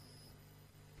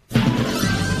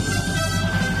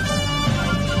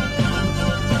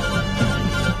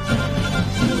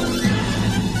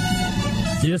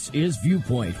This is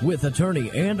Viewpoint with attorney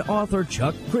and author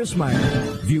Chuck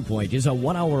Crismier. Viewpoint is a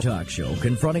 1-hour talk show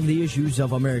confronting the issues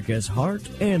of America's heart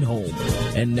and home.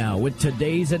 And now with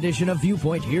today's edition of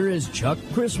Viewpoint, here is Chuck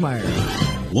Crismier.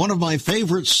 One of my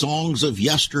favorite songs of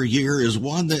yesteryear is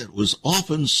one that was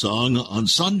often sung on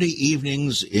Sunday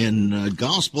evenings in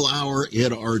gospel hour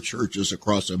in our churches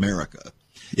across America.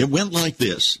 It went like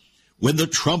this: when the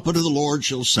trumpet of the Lord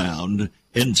shall sound,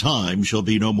 and time shall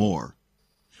be no more.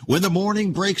 When the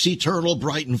morning breaks eternal,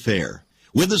 bright and fair.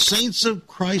 When the saints of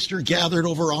Christ are gathered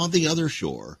over on the other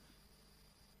shore.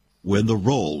 When the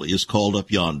roll is called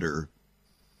up yonder,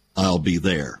 I'll be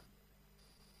there.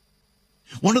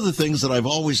 One of the things that I've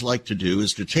always liked to do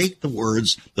is to take the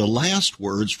words, the last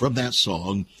words from that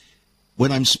song,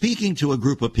 when I'm speaking to a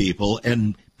group of people,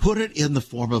 and put it in the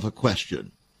form of a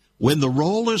question. When the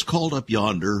roll is called up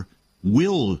yonder,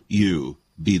 will you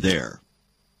be there?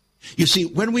 You see,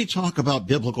 when we talk about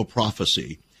biblical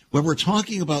prophecy, when we're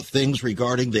talking about things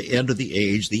regarding the end of the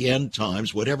age, the end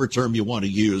times, whatever term you want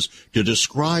to use to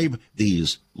describe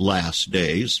these last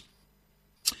days,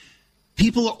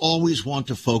 people always want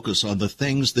to focus on the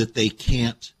things that they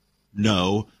can't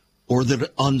know or that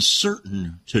are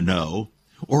uncertain to know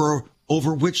or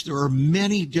over which there are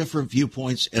many different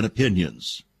viewpoints and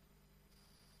opinions.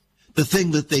 The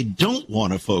thing that they don't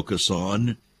want to focus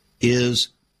on is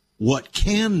what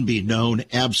can be known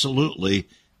absolutely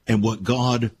and what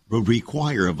God will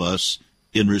require of us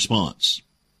in response.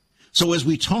 So as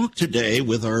we talk today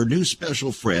with our new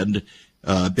special friend,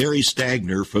 Barry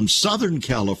Stagner from Southern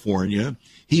California,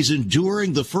 he's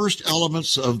enduring the first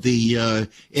elements of the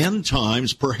end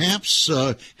times, perhaps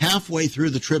halfway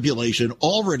through the tribulation,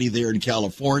 already there in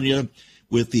California,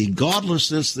 with the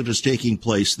godlessness that is taking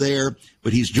place there.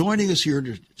 But he's joining us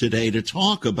here today to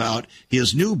talk about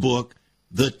his new book,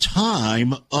 The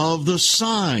Time of the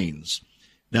Signs.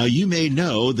 Now, you may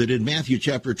know that in Matthew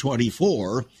chapter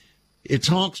 24,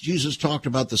 Jesus talked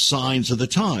about the signs of the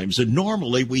times, and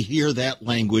normally we hear that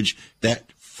language,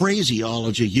 that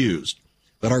phraseology used.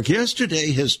 But our guest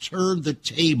today has turned the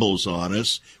tables on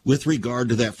us with regard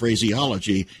to that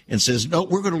phraseology and says, no,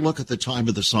 we're going to look at the time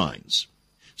of the signs.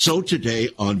 So today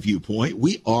on Viewpoint,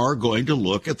 we are going to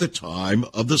look at the time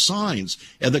of the signs.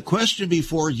 And the question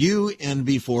before you and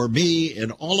before me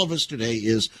and all of us today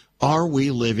is, are we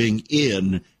living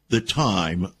in the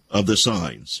time of the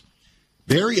signs?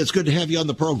 Barry, it's good to have you on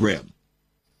the program.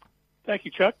 Thank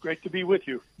you, Chuck. Great to be with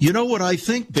you. You know what I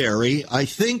think, Barry? I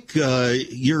think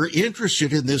you're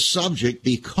interested in this subject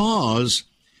because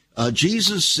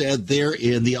Jesus said there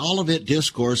in the Olivet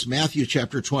Discourse, Matthew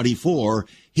chapter 24,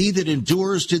 he that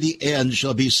endures to the end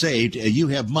shall be saved. And you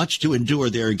have much to endure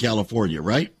there in California,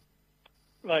 right?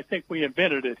 Well, I think we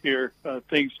invented it here,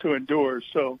 things to endure.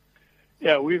 So,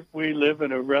 yeah, we live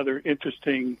in a rather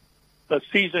interesting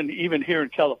season, even here in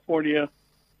California.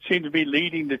 Seem to be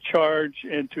leading the charge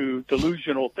into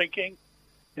delusional thinking.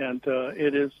 And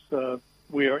it is,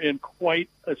 we are in quite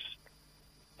a,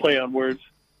 play on words,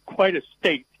 quite a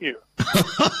state here.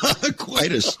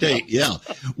 Quite a state, yeah.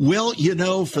 Well, you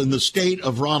know, from the state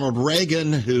of Ronald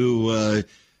Reagan, who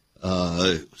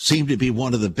seemed to be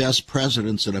one of the best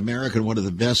presidents in America, and one of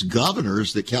the best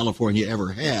governors that California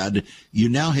ever had, you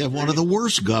now have one of the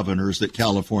worst governors that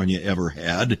California ever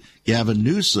had, Gavin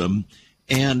Newsom.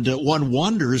 And one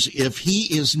wonders if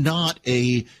he is not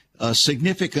a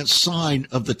significant sign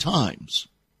of the times.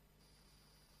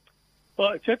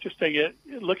 Well, it's interesting.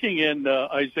 Looking in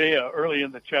Isaiah, early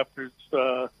in the chapters,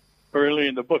 early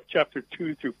in the book, chapter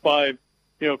 2 through 5,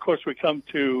 of course, we come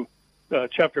to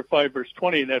chapter 5, verse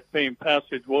 20, in that famed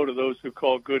passage, woe to those who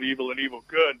call good evil and evil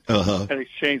good, and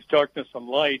exchange darkness and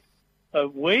light.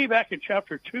 Way back in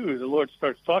chapter 2, the Lord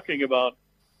starts talking about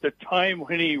the time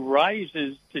when he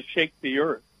rises to shake the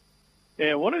earth.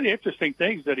 And one of the interesting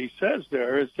things that he says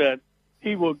there is that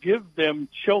he will give them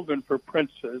children for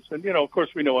princes. And, of course,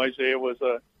 we know Isaiah was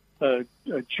a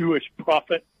Jewish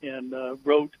prophet and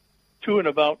wrote to and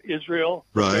about Israel.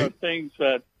 Right. There are things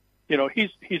that,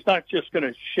 he's not just going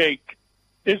to shake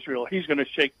Israel. He's going to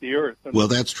shake the earth. And, well,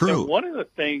 that's true. One of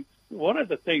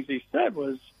the things he said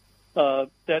was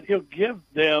that he'll give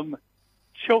them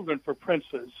children for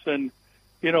princes. And,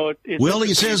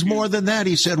 he says more than that.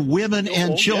 He said women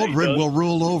and children will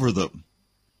rule over them.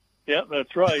 Yeah,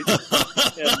 that's right.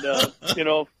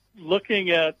 And, looking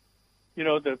at,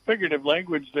 the figurative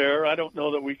language there, I don't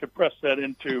know that we could press that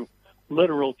into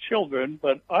literal children,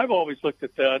 but I've always looked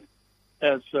at that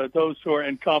as those who are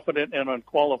incompetent and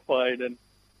unqualified. And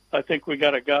I think we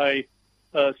got a guy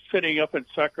sitting up in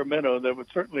Sacramento that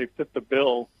would certainly fit the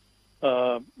bill.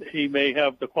 He may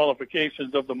have the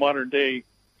qualifications of the modern day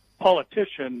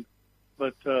politician,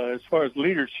 But as far as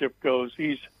leadership goes,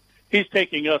 he's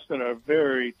taking us in a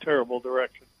very terrible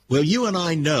direction. Well, you and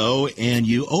I know, and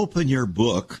you open your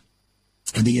book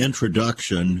in the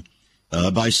introduction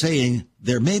by saying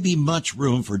there may be much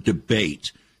room for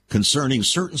debate concerning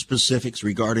certain specifics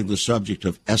regarding the subject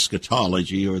of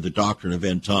eschatology or the doctrine of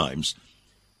end times.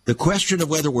 The question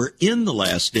of whether we're in the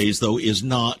last days, though, is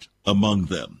not among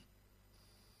them.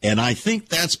 And I think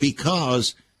that's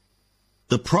because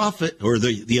the prophet or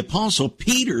the apostle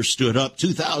Peter stood up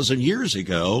 2,000 years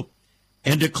ago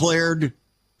and declared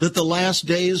that the last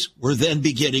days were then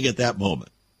beginning at that moment.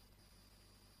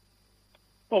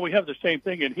 Well, we have the same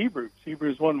thing in Hebrews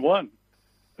 1:1.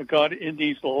 God in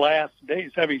these last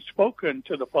days, having spoken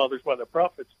to the fathers by the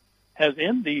prophets, has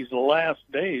in these last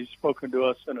days spoken to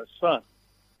us in a Son.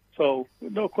 So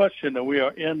no question that we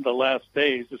are in the last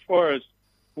days. As far as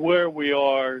where we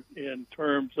are in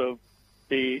terms of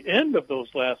the end of those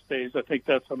last days, I think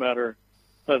that's a matter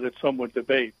that some would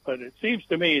debate. But it seems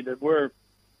to me that we're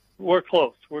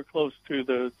close. We're close to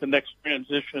the next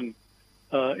transition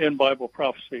in Bible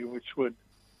prophecy, which would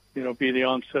be the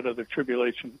onset of the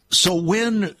tribulation. So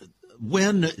when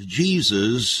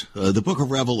Jesus, the book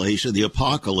of Revelation, the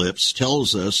Apocalypse,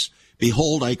 tells us,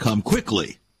 "Behold, I come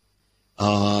quickly,"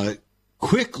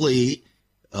 quickly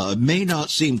may not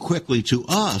seem quickly to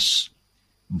us,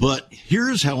 but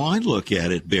here's how I look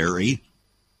at it, Barry,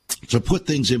 to put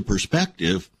things in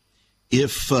perspective.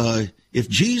 If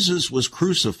Jesus was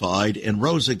crucified and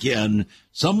rose again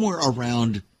somewhere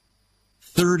around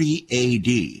 30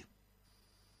 A.D.,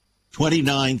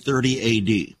 2930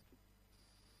 A.D.,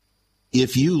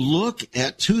 if you look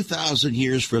at 2,000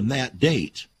 years from that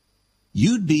date,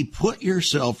 you'd be put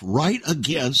yourself right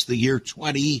against the year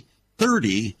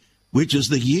 2030, which is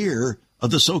the year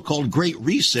of the so-called Great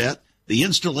Reset, the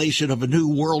installation of a new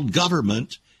world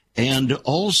government, and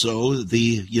also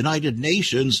the United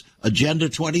Nations Agenda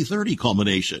 2030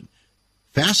 culmination.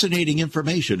 Fascinating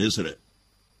information, isn't it?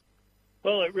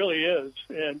 Well, it really is.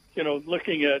 And,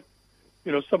 looking at,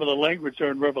 some of the language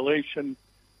there in Revelation,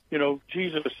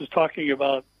 Jesus is talking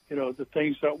about, the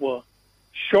things that will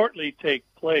shortly take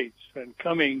place and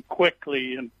coming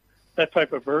quickly and that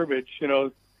type of verbiage.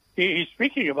 He's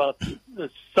speaking about the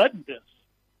suddenness.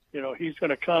 He's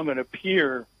going to come and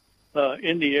appear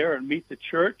in the air and meet the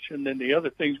church. And then the other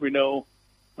things we know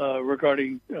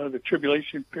regarding the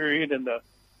tribulation period and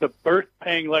the birth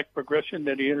pang-like progression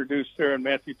that he introduced there in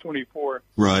Matthew 24,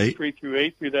 right,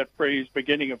 3-8, through that phrase,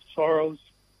 beginning of sorrows.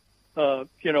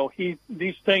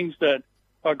 These things that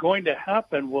are going to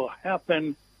happen will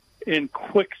happen in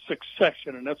quick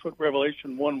succession, and that's what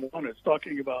Revelation 1:1 is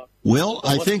talking about. Well,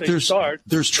 I think there's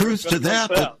truth to that,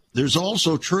 but there's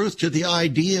also truth to the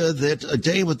idea that a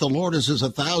day with the Lord is as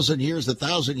 1,000 years,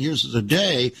 1,000 years is a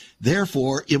day.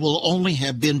 Therefore, it will only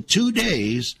have been 2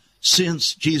 days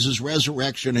since Jesus'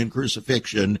 resurrection and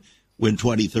crucifixion when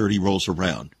 2030 rolls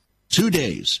around. 2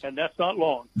 days. And that's not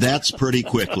long. That's pretty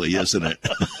quickly, isn't it?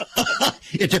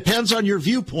 It depends on your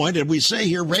viewpoint, and we say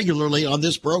here regularly on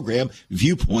this program,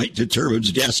 viewpoint determines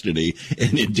destiny,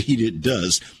 and indeed it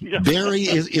does. Yeah. Barry,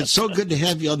 it's so good to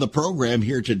have you on the program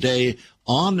here today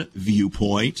on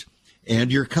Viewpoint, and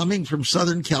you're coming from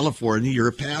Southern California. You're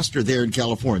a pastor there in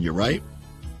California, right?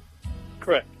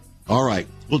 Correct. All right.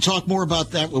 We'll talk more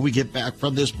about that when we get back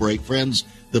from this break. Friends,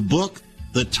 the book,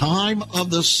 The Time of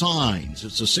the Signs.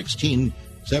 It's a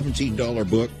 $17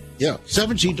 book. Yeah,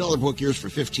 $17 book, yours for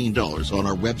 $15 on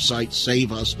our website,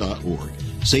 saveus.org.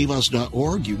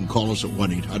 Saveus.org. You can call us at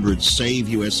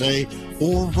 1-800-SAVE-USA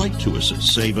or write to us at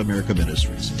Save America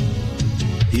Ministries.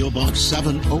 P.O. Box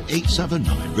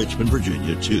 70879, Richmond,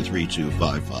 Virginia,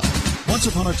 23255. Once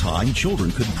upon a time,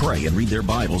 children could pray and read their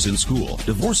Bibles in school.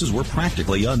 Divorces were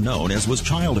practically unknown, as was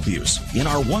child abuse. In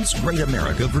our once great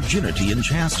America, virginity and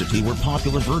chastity were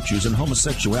popular virtues and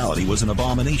homosexuality was an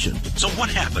abomination. So what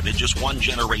happened in just one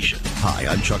generation? Hi,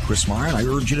 I'm Chuck Christmeyer, and I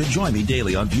urge you to join me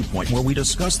daily on Viewpoint, where we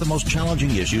discuss the most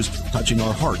challenging issues touching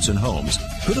our hearts and homes.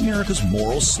 Could America's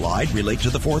moral slide relate to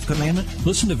the Fourth Commandment?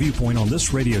 Listen to Viewpoint on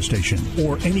this radio station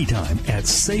or anytime at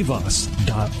saveus.org.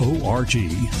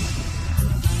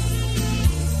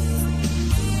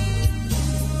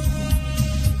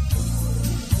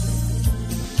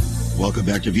 Welcome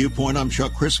back to Viewpoint. I'm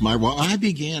Chuck Christmeyer. Well, I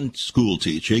began school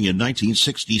teaching in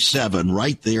 1967,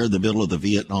 right there in the middle of the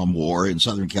Vietnam War in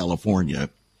Southern California.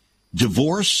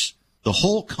 Divorce, the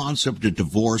whole concept of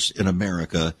divorce in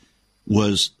America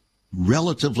was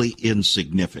relatively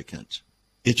insignificant.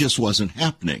 It just wasn't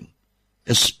happening,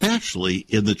 especially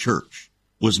in the church,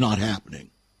 was not happening.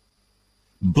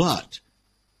 But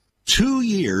 2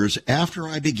 years after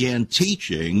I began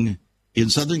teaching in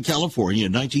Southern California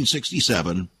in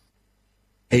 1967,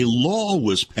 a law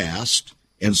was passed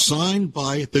and signed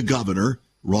by the governor,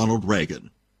 Ronald Reagan,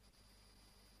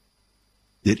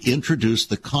 that introduced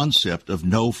the concept of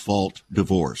no-fault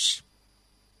divorce.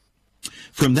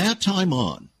 From that time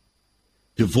on,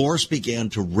 divorce began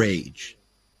to rage.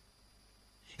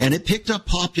 And it picked up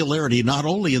popularity not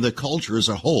only in the culture as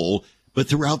a whole, but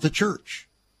throughout the church.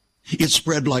 It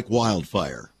spread like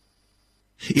wildfire.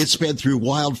 It spread through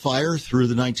wildfire through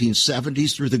the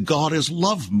 1970s, through the God is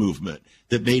Love movement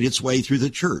that made its way through the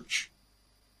church.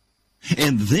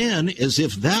 And then, as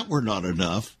if that were not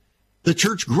enough, the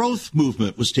church growth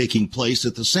movement was taking place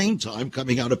at the same time,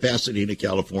 coming out of Pasadena,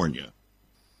 California.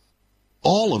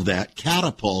 All of that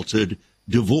catapulted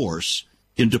divorce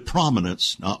into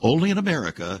prominence, not only in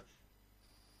America,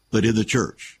 but in the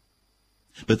church.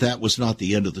 But that was not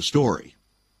the end of the story.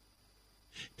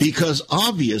 Because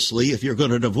obviously, if you're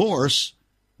going to divorce,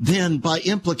 then by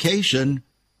implication,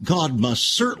 God must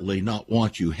certainly not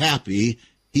want you happy.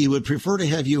 He would prefer to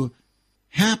have you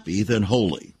happy than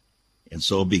holy. And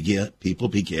so people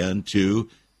began to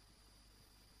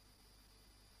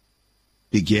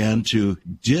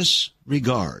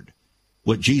disregard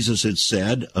what Jesus had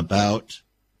said about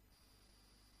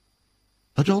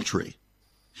adultery.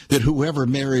 That whoever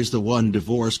marries the one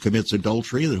divorced commits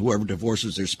adultery, that whoever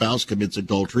divorces their spouse commits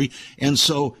adultery. And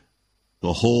so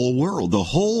the whole world, the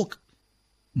whole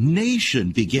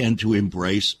nation began to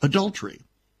embrace adultery,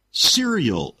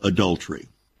 serial adultery.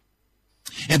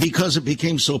 And because it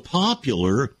became so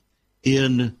popular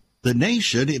in the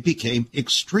nation, it became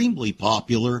extremely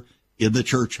popular in the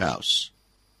church house.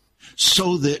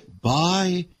 So that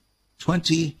by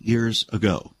 20 years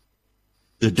ago,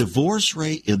 the divorce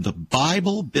rate in the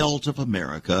Bible Belt of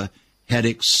America had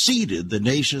exceeded the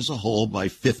nation as a whole by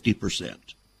 50%.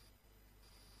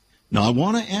 Now, I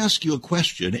want to ask you a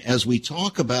question as we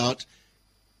talk about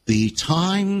the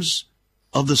times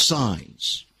of the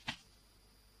signs.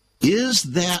 Is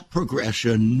that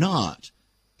progression not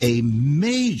a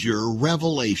major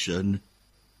revelation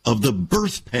of the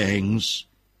birth pangs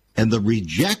and the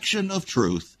rejection of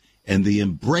truth and the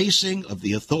embracing of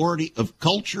the authority of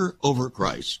culture over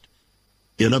Christ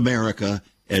in America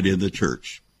and in the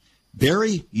church?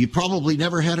 Barry, you probably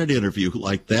never had an interview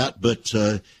like that, but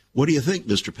what do you think,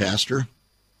 Mr. Pastor?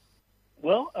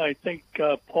 Well, I think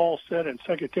Paul said in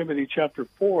 2 Timothy chapter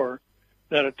 4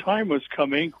 that a time was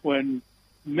coming when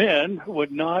men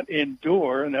would not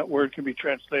endure, and that word can be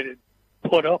translated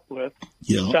put up with,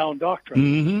 sound doctrine.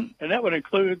 Mm-hmm. And that would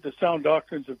include the sound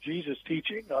doctrines of Jesus'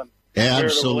 teaching on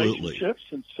marital relationships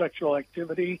and sexual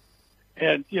activity.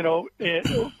 And,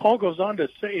 Paul goes on to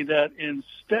say that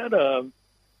instead of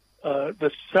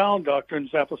the sound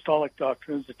doctrines, apostolic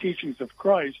doctrines, the teachings of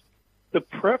Christ, the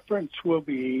preference will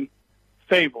be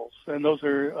fables. And those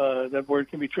are, that word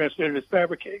can be translated as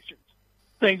fabrications,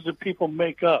 things that people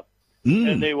make up.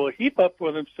 And they will heap up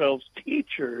for themselves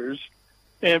teachers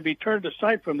and be turned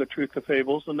aside from the truth of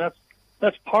fables. And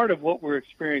that's part of what we're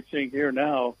experiencing here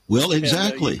now. Well,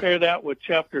 exactly. And, you pair that with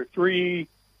chapter 3,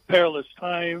 perilous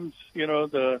times,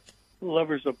 the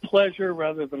lovers of pleasure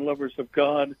rather than lovers of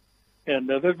God. And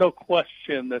there's no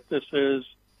question that this is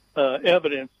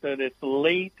evidence that it's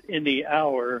late in the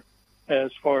hour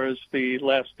as far as the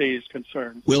last day is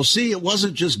concerned. Well, see, it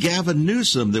wasn't just Gavin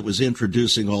Newsom that was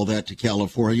introducing all that to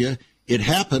California. It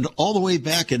happened all the way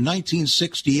back in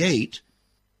 1968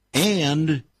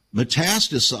 and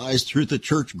metastasized through the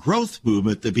church growth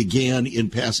movement that began in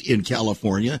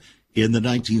California in the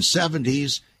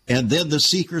 1970s, and then the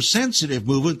seeker-sensitive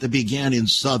movement that began in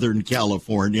Southern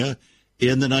California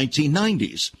in the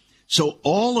 1990s. So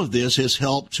all of this has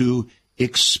helped to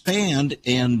expand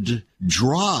and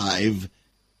drive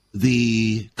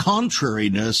the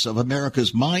contrariness of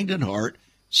America's mind and heart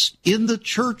in the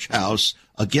church house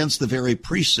against the very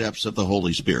precepts of the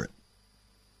Holy Spirit.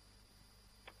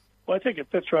 Well, I think it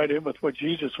fits right in with what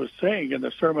Jesus was saying in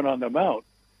the Sermon on the Mount,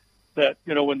 that,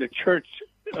 when the church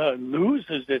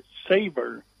loses its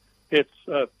savor, its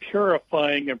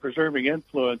purifying and preserving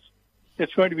influence,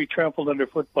 it's going to be trampled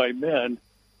underfoot by men.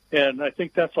 And I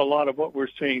think that's a lot of what we're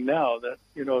seeing now, that,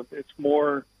 it's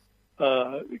more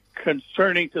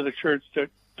concerning to the church,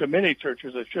 to many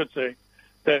churches, I should say,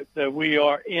 that we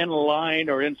are in line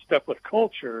or in step with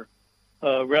culture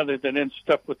rather than in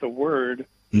step with the Word.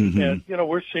 Mm-hmm. And,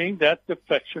 we're seeing that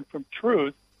defection from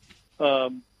truth.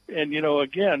 And,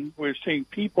 again, we're seeing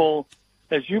people,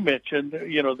 as you mentioned,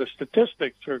 the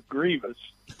statistics are grievous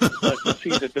to see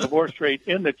the divorce rate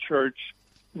in the church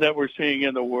that we're seeing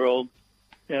in the world.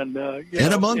 And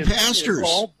among pastors. It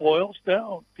all boils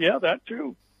down. Yeah, that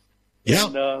too. Yeah.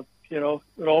 And, it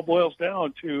all boils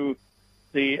down to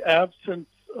the absence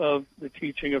of the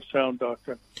teaching of sound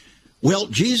doctrine? Well,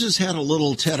 Jesus had a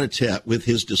little tete-a-tete with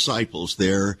his disciples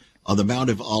there on the Mount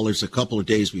of Olives a couple of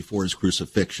days before his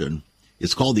crucifixion.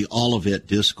 It's called the Olivet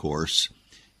Discourse.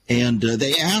 And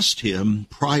they asked him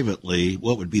privately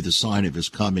what would be the sign of his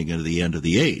coming and the end of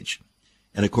the age.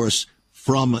 And, of course,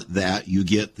 from that, you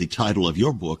get the title of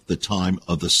your book, The Time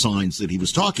of the Signs that he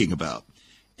was talking about.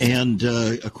 And,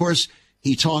 of course,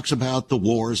 he talks about the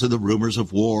wars and the rumors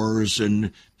of wars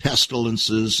and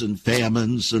pestilences and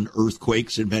famines and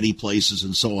earthquakes in many places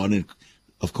and so on. And,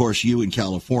 of course, you in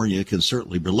California can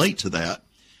certainly relate to that.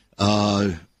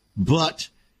 But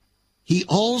he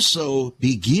also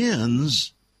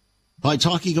begins by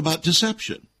talking about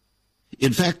deception.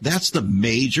 In fact, that's the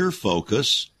major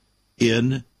focus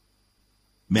in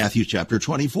Matthew chapter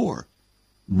 24.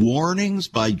 Warnings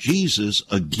by Jesus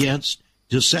against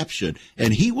deception.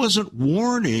 And he wasn't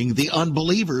warning the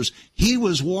unbelievers. He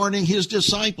was warning his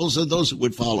disciples and those who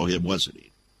would follow him, wasn't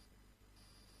he?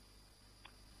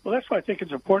 Well, that's why I think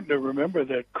it's important to remember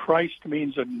that Christ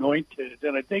means anointed.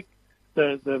 And I think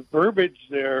the verbiage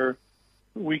there,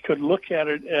 we could look at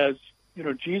it as,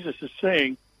 Jesus is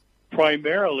saying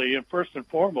primarily and first and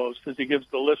foremost, as he gives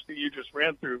the list that you just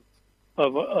ran through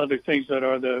of other things that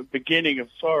are the beginning of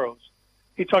sorrows.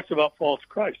 He talks about false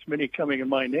Christ, many coming in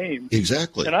my name.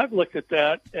 Exactly. And I've looked at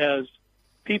that as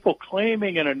people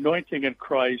claiming an anointing in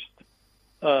Christ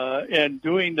and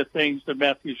doing the things that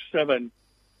Matthew 7,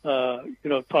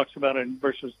 talks about in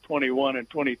verses 21 and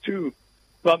 22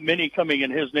 about many coming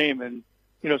in his name and,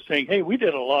 saying, hey, we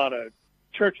did a lot of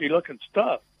churchy-looking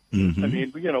stuff. Mm-hmm. I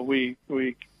mean,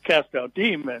 we cast out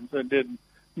demons and did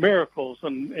miracles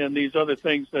and these other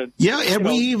things that and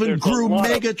we even grew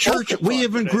mega churches. We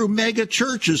even grew mega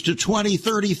churches to 20,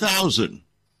 30,000.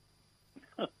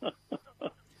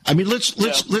 I mean,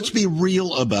 let's be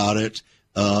real about it.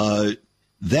 That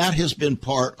has been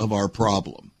part of our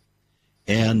problem.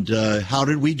 And how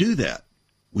did we do that?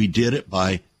 We did it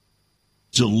by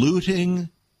diluting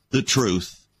the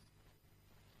truth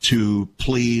to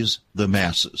please the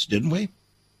masses, didn't we?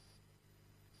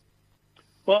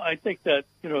 Well, I think that,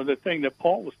 the thing that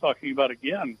Paul was talking about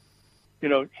again,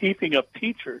 heaping up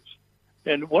teachers.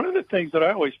 And one of the things that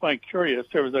I always find curious,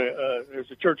 there's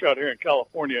a church out here in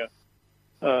California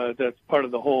that's part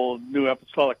of the whole New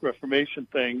Apostolic Reformation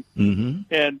thing. Mm-hmm.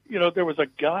 And, there was a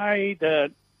guy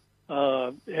that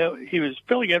he was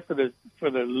filling in for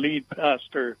the lead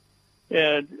pastor.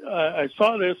 And I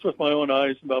saw this with my own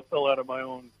eyes, about fell out of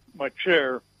my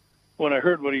chair when I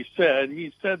heard what he said.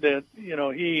 He said that,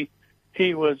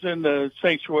 he was in the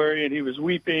sanctuary and he was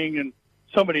weeping and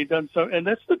somebody had done something. And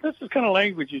this is the kind of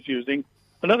language he's using.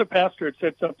 Another pastor had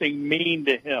said something mean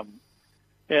to him.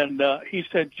 And he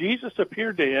said Jesus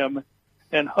appeared to him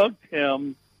and hugged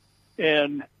him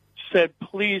and said,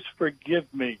 please forgive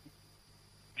me.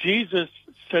 Jesus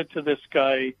said to this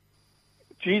guy,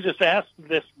 Jesus asked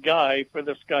this guy for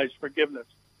this guy's forgiveness.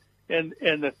 And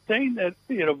the thing that,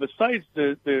 besides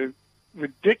the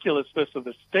ridiculousness of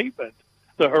the statement,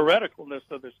 the hereticalness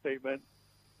of the statement,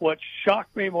 what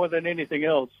shocked me more than anything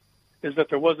else is that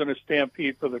there wasn't a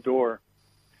stampede for the door.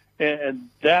 And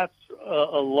that's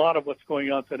a lot of what's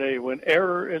going on today. When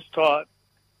error is taught,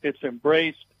 it's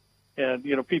embraced, and,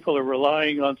 people are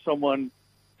relying on someone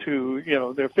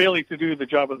to, they're failing to do the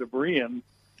job of the Berean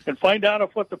and find out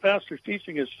if what the pastor's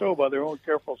teaching is so by their own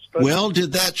careful study. Well,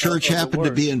 did that church happen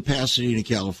to be in Pasadena,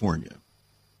 California?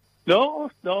 No,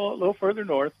 a little further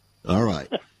north. All right.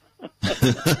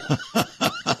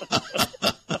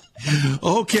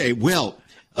 Okay, well,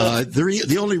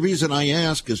 the only reason I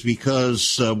ask is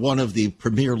because one of the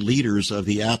premier leaders of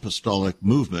the apostolic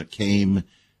movement came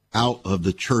out of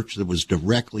the church that was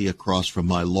directly across from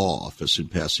my law office in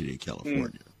Pasadena,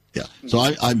 California. Yeah, so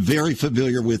I'm very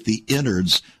familiar with the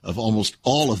innards of almost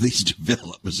all of these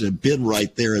developments and been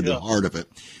right there in the heart of it.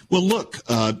 Well, look,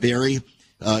 Barry,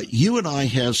 you and I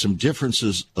have some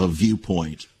differences of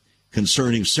viewpoint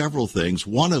concerning several things.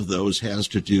 One of those has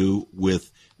to do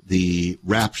with the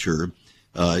rapture.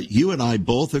 You and I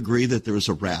both agree that there is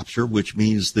a rapture, which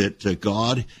means that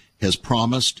God has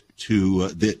promised to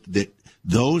that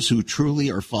those who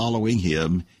truly are following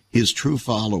him, his true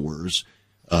followers,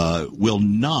 will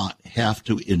not have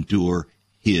to endure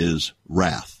his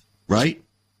wrath, right?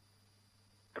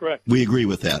 Correct. We agree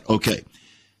with that. Okay.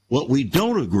 What we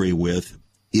don't agree with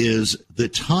is the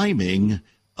timing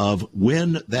of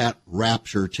when that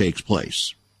rapture takes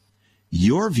place.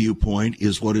 Your viewpoint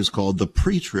is what is called the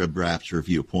pre-trib rapture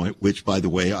viewpoint, which, by the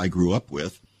way, I grew up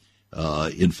with.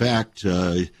 In fact,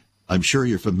 I'm sure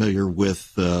you're familiar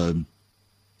with,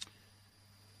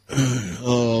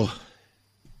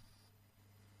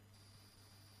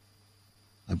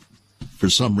 For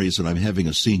some reason, I'm having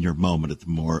a senior moment at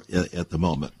the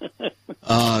moment.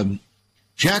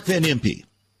 Jack Van Impe.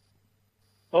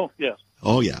 Oh, yes.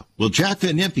 Oh, yeah. Well, Jack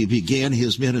Van Impe began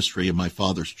his ministry in my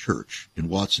father's church in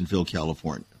Watsonville,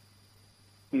 California,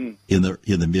 in the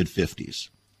mid-'50s.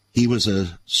 He was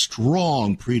a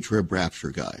strong pre-trib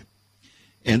rapture guy.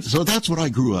 And so that's what I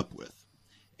grew up with.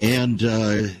 And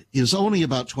it was only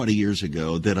about 20 years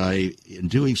ago that in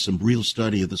doing some real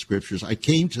study of the scriptures, I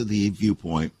came to the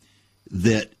viewpoint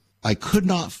that I could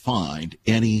not find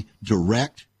any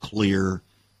direct, clear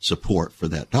support for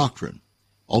that doctrine,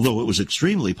 although it was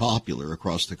extremely popular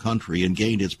across the country and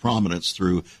gained its prominence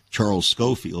through Charles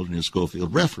Scofield and his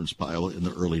Scofield Reference Bible in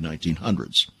the early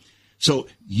 1900s. So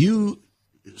you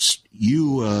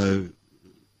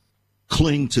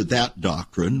cling to that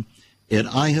doctrine, and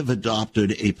I have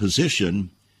adopted a position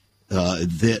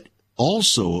that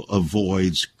also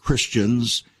avoids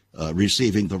Christians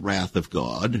receiving the wrath of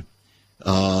God.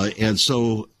 And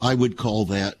so I would call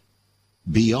that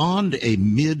beyond a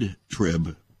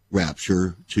mid-trib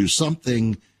rapture to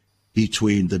something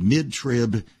between the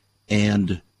mid-trib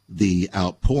and the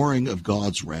outpouring of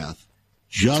God's wrath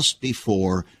just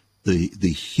before the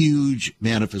huge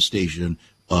manifestation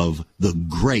of the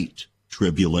Great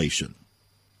Tribulation.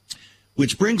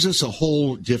 Which brings us a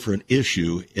whole different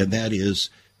issue, and that is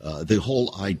the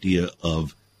whole idea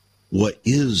of what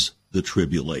is the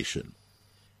tribulation.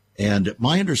 And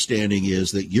my understanding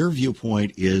is that your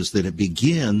viewpoint is that it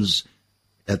begins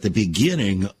at the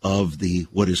beginning of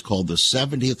what is called the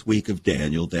 70th week of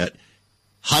Daniel, that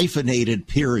hyphenated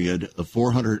period of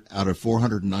 400 out of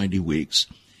 490 weeks.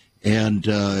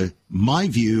 And my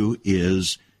view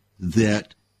is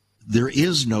that there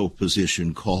is no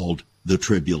position called the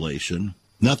tribulation,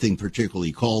 nothing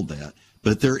particularly called that,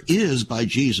 but there is by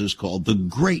Jesus called the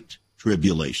Great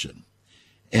Tribulation.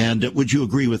 And would you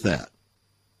agree with that?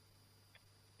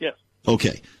 Yes.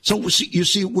 Okay. So you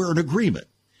see, we're in agreement.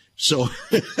 So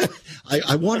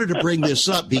I wanted to bring this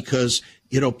up because,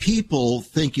 people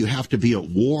think you have to be at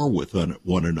war with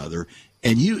one another.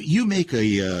 And you make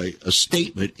a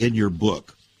statement in your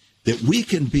book that we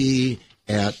can be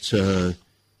at,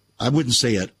 I wouldn't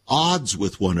say at odds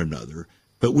with one another,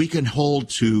 but we can hold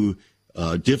to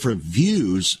different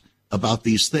views about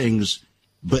these things.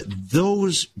 But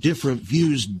those different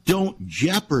views don't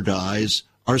jeopardize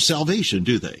our salvation,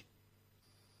 do they?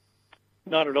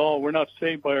 Not at all. We're not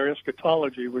saved by our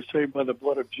eschatology. We're saved by the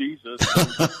blood of Jesus.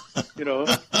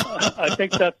 I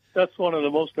think that's one of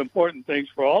the most important things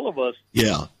for all of us.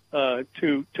 Yeah.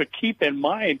 To keep in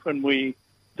mind when we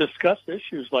discuss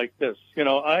issues like this.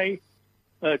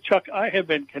 Chuck, I have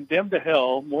been condemned to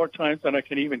hell more times than I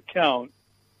can even count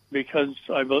because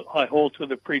I hold to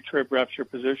the pre-trib rapture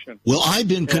position. Well, I've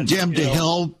been condemned to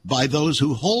hell by those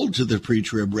who hold to the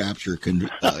pre-trib rapture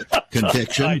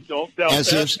conviction. I don't doubt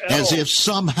as if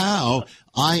somehow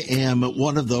I am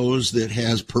one of those that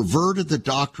has perverted the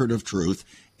doctrine of truth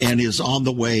and is on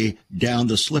the way down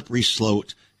the slippery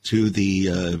slope to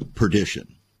the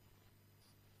perdition.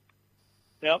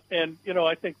 Yeah, and,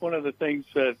 I think one of the things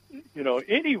that,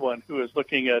 anyone who is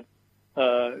looking at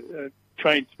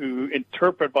trying to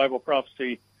interpret Bible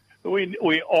prophecy,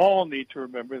 we all need to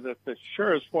remember that the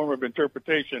surest form of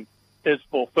interpretation is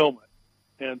fulfillment.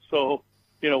 And so,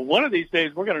 one of these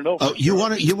days we're going to know. Oh, you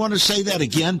want to say that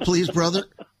again, please, brother?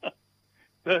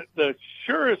 The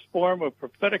surest form of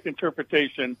prophetic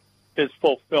interpretation is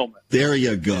fulfillment. There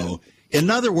you go. In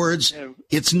other words,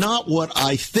 it's not what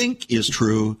I think is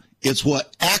true. It's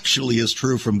what actually is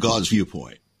true from God's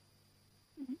viewpoint.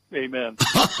 Amen.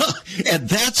 And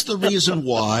that's the reason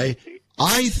why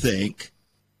I think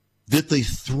that the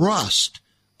thrust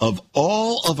of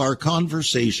all of our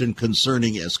conversation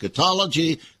concerning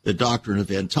eschatology, the doctrine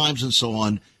of end times, and so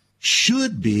on,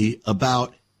 should be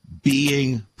about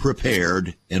being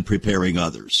prepared and preparing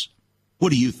others.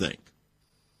 What do you think?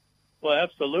 Well,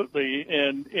 absolutely.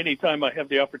 And anytime I have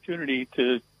the opportunity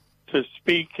to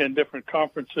speak in different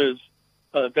conferences,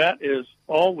 that is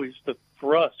always the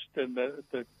thrust and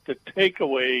the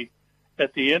takeaway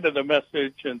at the end of the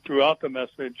message and throughout the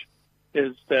message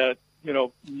is that,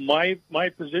 my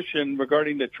position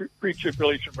regarding the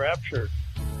pre-tribulation rapture,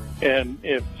 and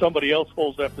if somebody else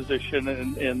holds that position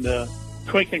in the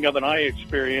twinkling of an eye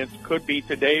experience, could be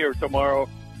today or tomorrow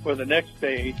or the next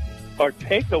day, our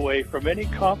takeaway from any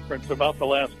conference about the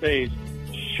last days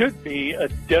should be a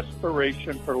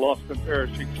desperation for lost and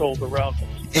perishing souls around us.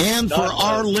 And for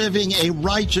our living a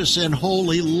righteous and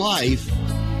holy life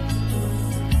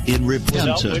in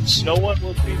repentance. Without which no one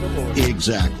will see the Lord.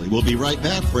 Exactly. We'll be right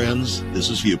back, friends. This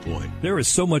is Viewpoint. There is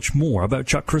so much more about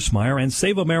Chuck Crismier and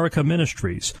Save America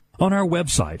Ministries. on our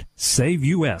website,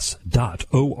 saveus.org.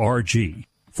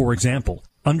 For example,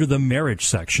 under the marriage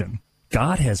section,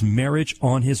 God has marriage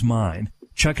on his mind.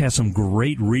 Chuck has some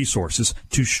great resources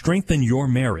to strengthen your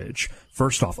marriage.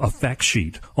 First off, a fact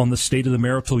sheet on the state of the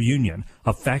marital union,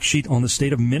 a fact sheet on the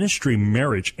state of ministry,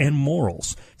 marriage, and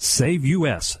morals.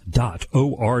 SaveUS.org.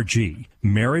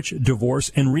 Marriage,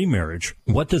 divorce, and remarriage.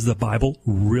 What does the Bible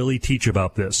really teach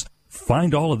about this?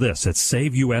 Find all of this at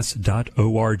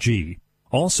SaveUS.org.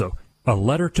 Also, a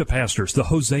letter to pastors, the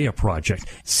Hosea Project,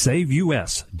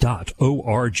 SaveUS.org,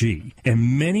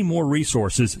 and many more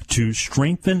resources to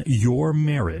strengthen your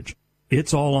marriage.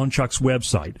 It's all on Chuck's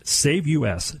website,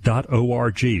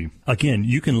 SaveUS.org. Again,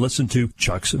 you can listen to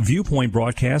Chuck's Viewpoint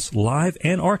broadcast live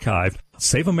and archived.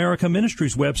 Save America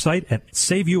Ministries website at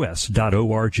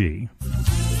SaveUS.org.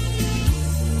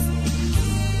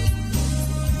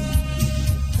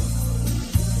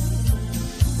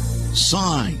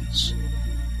 Signs.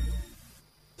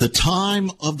 The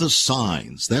Time of the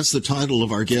Signs. That's the title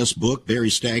of our guest book. Barry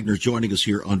Stagner joining us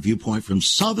here on Viewpoint from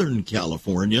Southern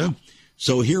California.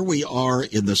 So here we are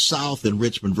in the South in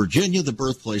Richmond, Virginia, the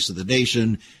birthplace of the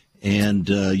nation, and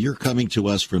you're coming to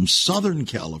us from Southern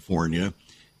California.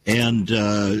 And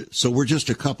so we're just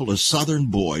a couple of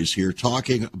Southern boys here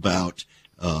talking about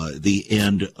the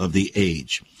end of the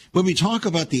age. When we talk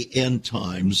about the end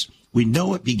times, we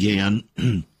know it began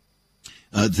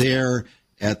there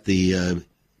at the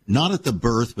not at the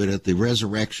birth, but at the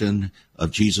resurrection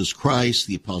of Jesus Christ.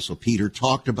 The Apostle Peter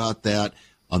talked about that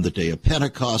on the day of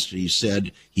Pentecost. He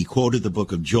said, he quoted the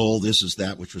book of Joel, this is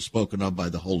that which was spoken of by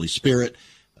the Holy Spirit,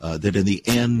 that in the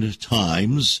end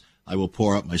times I will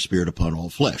pour out my Spirit upon all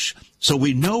flesh. So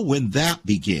we know when that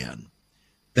began.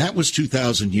 That was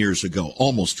 2,000 years ago,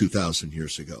 almost 2,000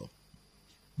 years ago.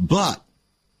 But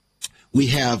we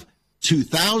have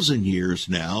 2,000 years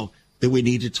now that we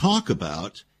need to talk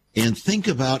about and think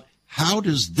about how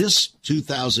does this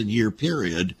 2,000-year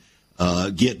period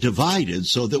get divided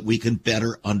so that we can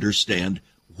better understand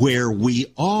where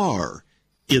we are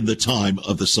in the time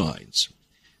of the signs.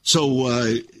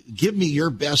 So give me your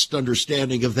best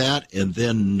understanding of that, and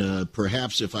then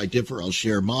perhaps if I differ, I'll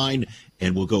share mine,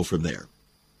 and we'll go from there.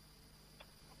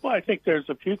 Well, I think there's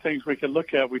a few things we can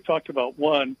look at. We talked about,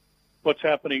 one, what's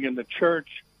happening in the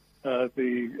church,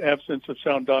 the absence of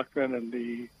sound doctrine and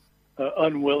the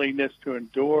unwillingness to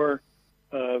endure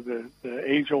the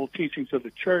age-old teachings of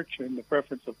the church and the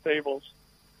preference of fables.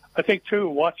 I think, too,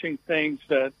 watching things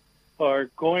that are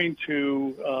going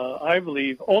to, I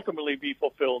believe, ultimately be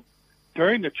fulfilled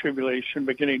during the tribulation,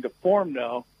 beginning to form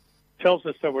now, tells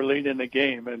us that we're late in the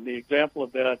game. And the example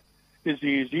of that is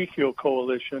the Ezekiel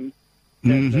Coalition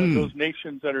and those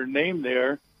nations that are named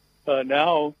there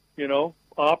now,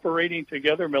 operating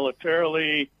together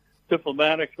militarily,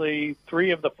 diplomatically,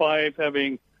 3 of the 5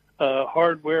 having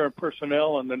hardware and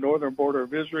personnel on the northern border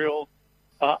of Israel.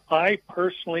 I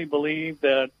personally believe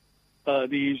that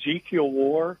the Ezekiel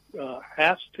war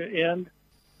has to end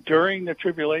during the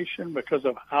tribulation because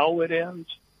of how it ends.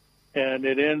 And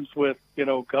it ends with,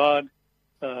 God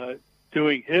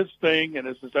doing his thing. And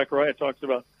as Zechariah talks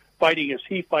about, fighting as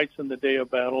he fights in the day of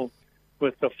battle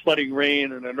with the flooding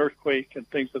rain and an earthquake and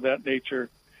things of that nature.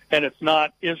 And it's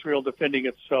not Israel defending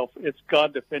itself. It's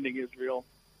God defending Israel.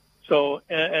 So,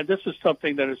 and this is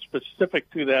something that is specific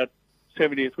to that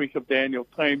 70th week of Daniel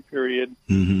time period.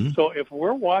 So if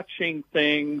we're watching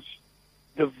things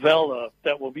develop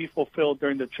that will be fulfilled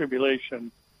during the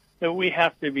tribulation, then we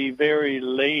have to be very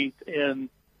late in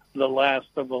the last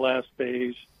of the last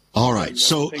days. All right.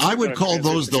 So I would call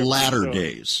those the latter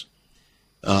days.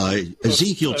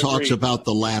 Ezekiel talks about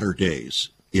the latter days.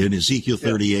 In Ezekiel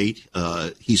 38,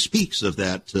 he speaks of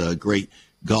that great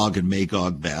Gog and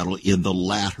Magog battle in the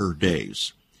latter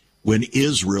days, when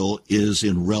Israel is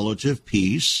in relative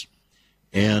peace,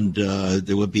 and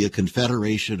there will be a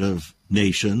confederation of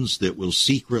nations that will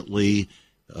secretly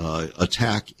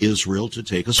attack Israel to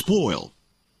take a spoil.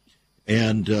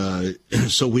 And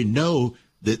so we know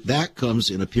that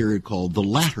comes in a period called the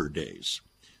latter days.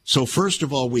 So first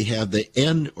of all, we have the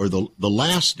end, or the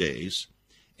last days,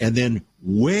 and then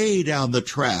way down the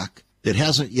track that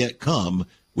hasn't yet come,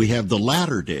 we have the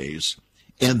latter days.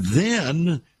 And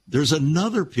then there's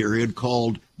another period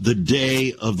called the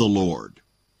day of the Lord.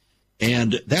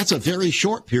 And that's a very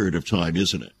short period of time,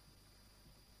 isn't it?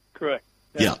 Correct.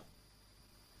 Yeah.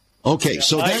 Okay,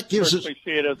 so that gives us... I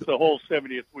see it as the whole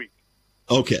 70th week.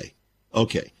 Okay.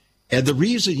 And the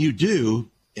reason you do,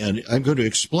 and I'm going to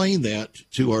explain that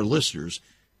to our listeners,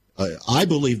 I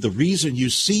believe the reason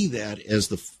you see that as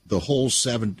the whole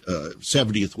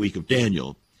 70th week of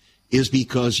Daniel is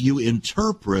because you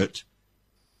interpret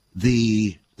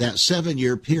the that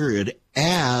 7-year period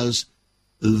as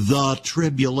the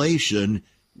tribulation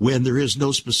when there is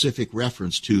no specific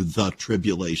reference to the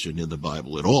tribulation in the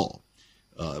Bible at all.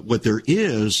 What there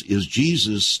is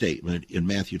Jesus' statement in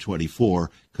Matthew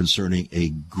 24 concerning a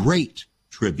great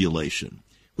tribulation,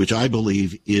 which I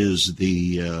believe is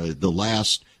the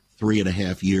last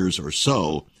 3.5 years or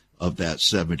so of that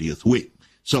 70th week.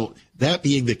 So that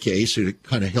being the case, it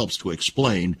kind of helps to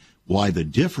explain why the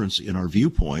difference in our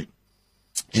viewpoint.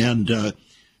 And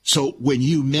so when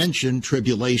you mention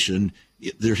tribulation,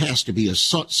 there has to be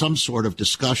some sort of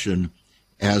discussion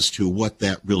as to what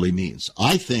that really means.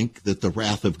 I think that the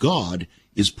wrath of God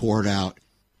is poured out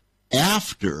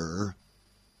after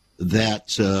that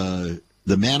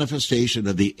the manifestation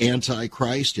of the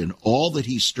Antichrist and all that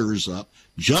he stirs up,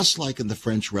 just like in the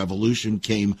French Revolution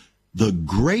came the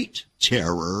Great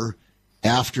Terror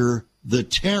after the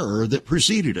terror that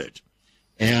preceded it.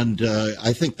 And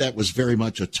I think that was very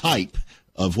much a type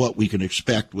of what we can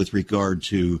expect with regard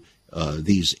to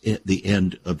the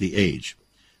end of the age.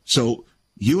 So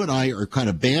you and I are kind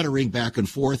of bantering back and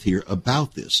forth here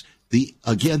about this. The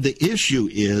issue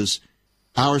is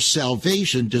our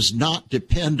salvation does not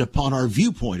depend upon our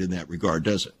viewpoint in that regard,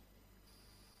 does it?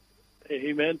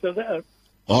 Amen to that.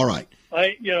 All right.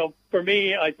 For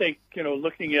me, I think,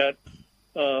 looking at,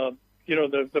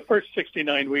 the first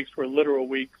 69 weeks were literal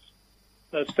weeks,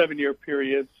 7-year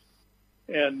periods.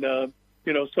 And,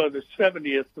 so the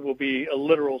 70th will be a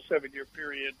literal 7-year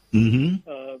period.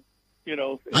 Mm-hmm.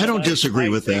 I don't disagree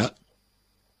with that.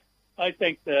 I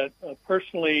think that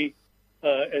personally,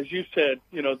 as you said,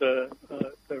 the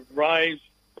rise,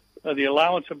 the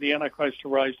allowance of the Antichrist to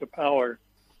rise to power,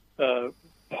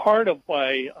 part of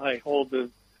why I hold the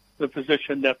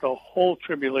position that the whole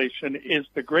tribulation is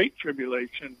the Great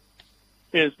Tribulation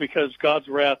is because God's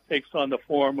wrath takes on the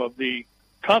form of the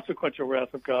consequential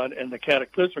wrath of God and the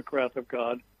cataclysmic wrath of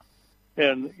God.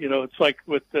 And, it's like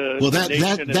with the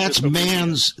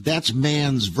that's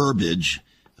man's verbiage.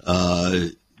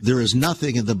 There is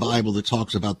nothing in the Bible that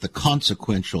talks about the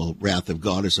consequential wrath of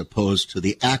God as opposed to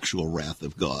the actual wrath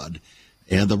of God.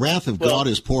 And the wrath of God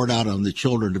is poured out on the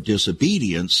children of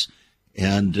disobedience.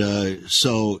 And I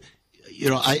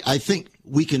think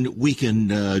we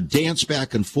can dance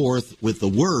back and forth with the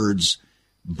words,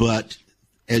 but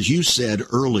as you said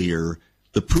earlier,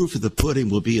 the proof of the pudding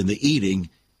will be in the eating.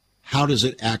 How does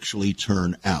it actually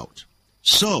turn out?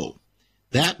 So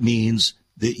that means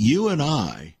that you and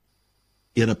I,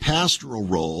 in a pastoral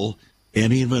role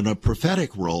and even a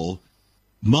prophetic role,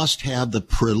 must have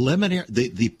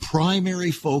the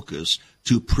primary focus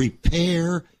to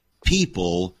prepare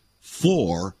people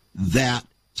for that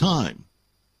time.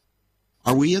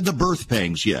 Are we in the birth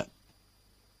pangs yet?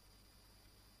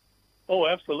 Oh,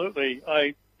 absolutely.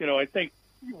 I think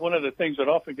one of the things that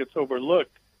often gets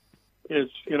overlooked is,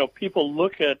 people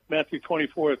look at Matthew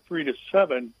 24,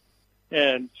 3-7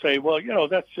 and say, well,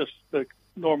 that's just the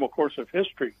normal course of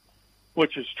history,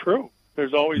 which is true.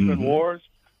 There's always been wars.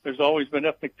 There's always been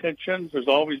ethnic tensions. There's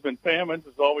always been famines.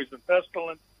 There's always been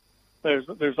pestilence.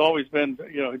 There's always been,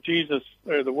 Jesus,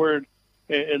 or the word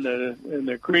in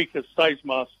the Greek is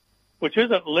seismos, which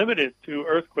isn't limited to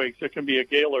earthquakes. It can be a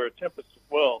gale or a tempest as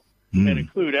well, and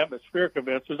include atmospheric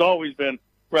events. There's always been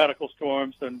radical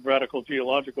storms and radical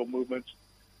geological movements.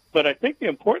 But I think the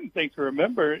important thing to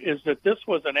remember is that this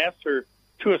was an answer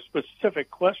to a specific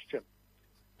question,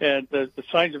 and the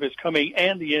signs of his coming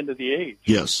and the end of the age.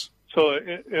 Yes. So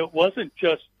it wasn't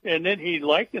just, and then he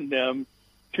likened them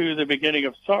to the beginning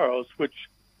of sorrows, which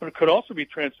could also be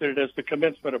translated as the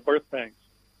commencement of birth pangs.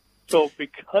 So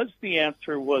because the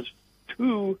answer was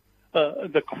to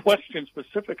the question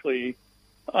specifically,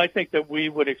 I think that we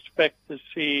would expect to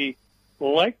see,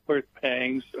 like birth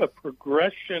pangs, a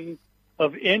progression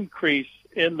of increase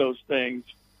in those things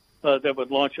that would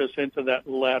launch us into that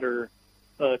latter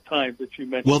time that you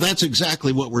mentioned. Well, that's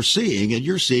exactly what we're seeing, and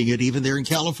you're seeing it even there in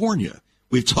California.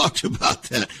 We've talked about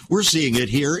that. We're seeing it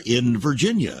here in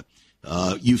Virginia.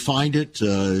 You find it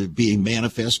being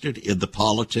manifested in the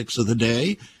politics of the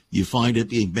day. You find it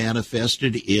being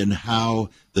manifested in how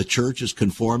the church is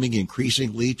conforming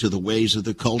increasingly to the ways of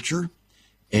the culture,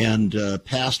 and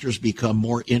pastors become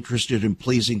more interested in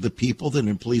pleasing the people than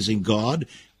in pleasing God.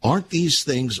 Aren't these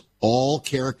things all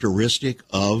characteristic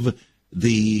of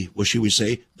the, what should we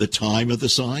say, the time of the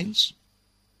signs?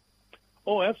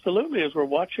 Oh, absolutely. As we're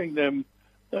watching them,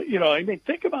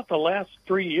 think about the last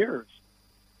 3 years.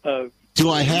 Do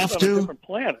I have to? On a different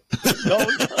planet. No.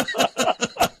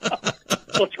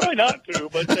 Well, try not to,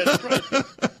 but that's right.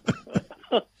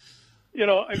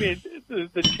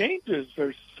 The changes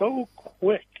are so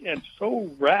quick and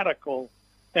so radical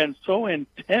and so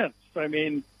intense I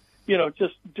mean,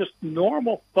 just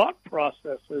normal thought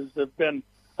processes have been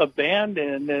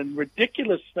abandoned, and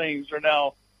ridiculous things are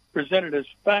now presented as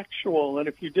factual. And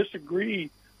if you disagree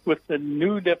with the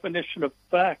new definition of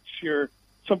facts, you're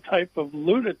some type of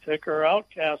lunatic or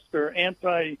outcast or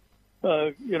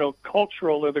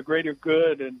cultural or the greater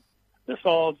good. And this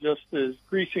all just is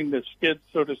greasing the skids,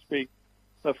 so to speak,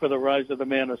 for the rise of the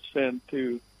man of sin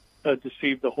to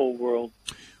deceive the whole world.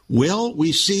 Well,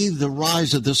 we see the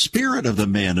rise of the spirit of the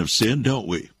man of sin, don't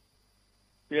we?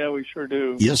 Yeah, we sure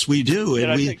do. Yes, we do.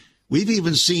 And we've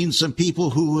even seen some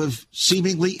people who have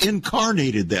seemingly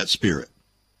incarnated that spirit.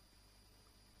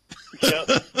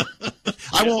 Yeah.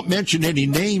 I won't mention any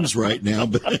names right now,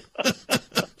 but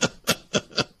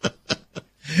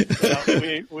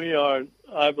we are,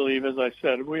 I believe, as I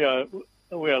said, we are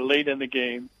late in the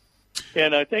game.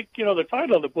 And I think, the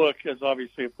title of the book is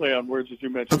obviously a play on words, as you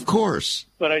mentioned. Of course.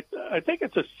 But I think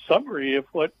it's a summary of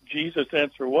what Jesus'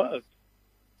 answer was.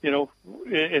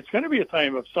 It's going to be a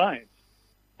time of signs.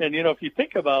 And, if you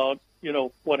think about,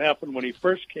 what happened when he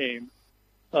first came,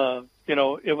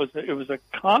 it was a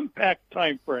compact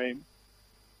time frame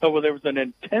where there was an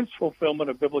intense fulfillment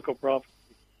of biblical prophecy.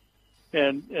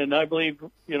 And I believe,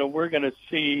 we're going to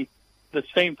see the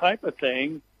same type of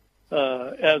thing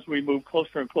as we move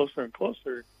closer and closer and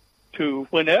closer to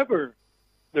whenever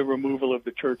the removal of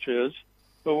the church is.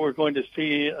 But we're going to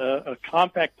see a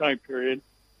compact time period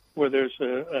where there's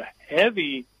a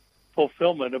heavy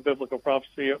fulfillment of biblical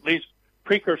prophecy, at least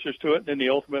precursors to it, and then the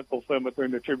ultimate fulfillment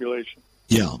during the tribulation.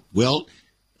 Yeah, well,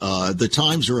 the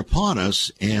times are upon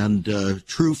us, and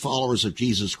true followers of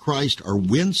Jesus Christ are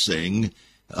wincing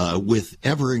with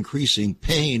ever-increasing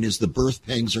pain as the birth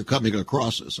pangs are coming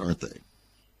across us, aren't they?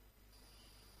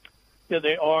 Yeah,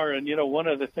 they are. And, one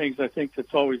of the things I think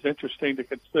that's always interesting to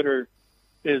consider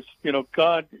is,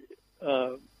 God,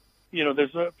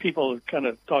 there's people who kind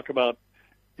of talk about,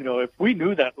 if we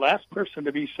knew that last person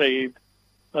to be saved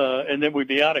and then we'd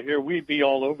be out of here, we'd be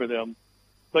all over them.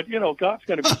 But, God's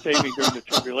going to be saving during the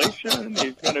tribulation.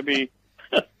 He's going to be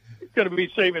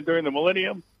saving during the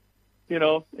millennium,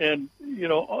 and,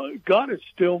 God is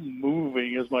still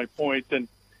moving is my point. And,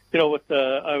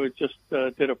 I was just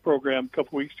did a program a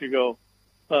couple weeks ago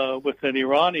with an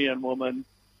Iranian woman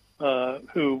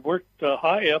who worked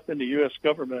high up in the U.S.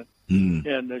 government.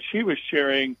 And she was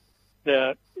sharing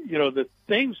that, the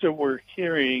things that we're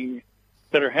hearing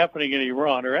that are happening in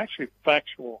Iran are actually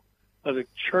factual. The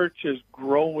church is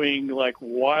growing like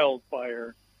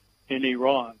wildfire in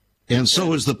Iran. And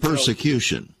so is the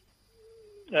persecution.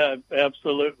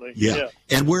 Absolutely. Yeah.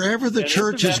 And wherever the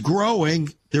church is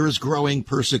growing, there is growing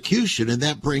persecution. And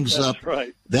that brings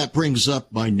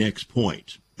up my next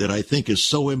point that I think is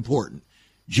so important.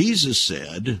 Jesus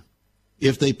said,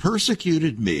 if they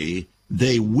persecuted me,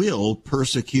 they will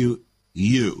persecute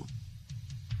you.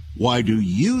 Why do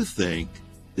you think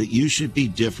that you should be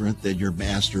different than your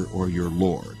master or your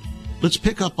Lord? Let's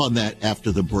pick up on that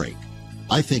after the break.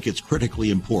 I think it's critically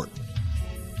important.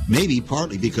 Maybe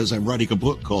partly because I'm writing a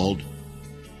book called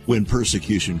When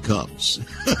Persecution Comes.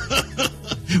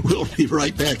 We'll be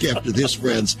right back after this,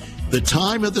 friends. The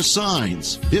Time of the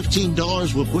Signs.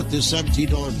 $15 will put this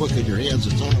 $17 book in your hands.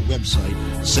 It's on our website,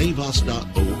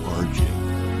 saveus.org.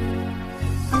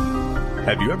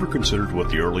 Have you ever considered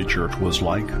what the early church was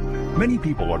like? Many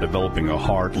people are developing a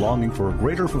heart longing for a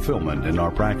greater fulfillment in our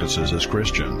practices as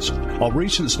Christians. A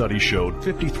recent study showed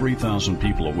 53,000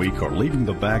 people a week are leaving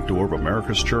the back door of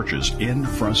America's churches in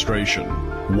frustration.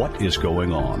 What is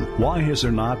going on? Why has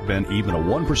there not been even a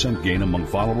 1% gain among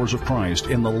followers of Christ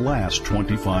in the last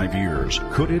 25 years?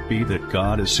 Could it be that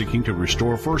God is seeking to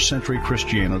restore first century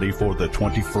Christianity for the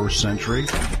 21st century?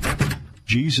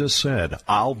 Jesus said,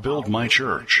 I'll build my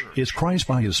church. Is Christ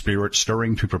by His Spirit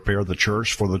stirring to prepare the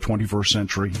church for the 21st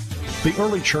century? The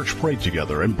early church prayed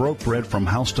together and broke bread from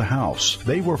house to house.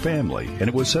 They were family, and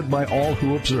it was said by all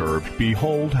who observed,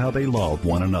 behold how they love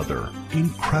one another.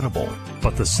 Incredible.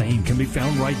 But the same can be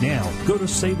found right now. Go to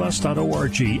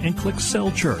saveus.org and click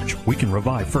Cell Church. We can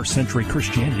revive first century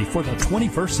Christianity for the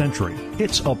 21st century.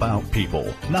 It's about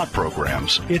people, not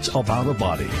programs. It's about a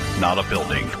body, not a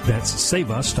building. That's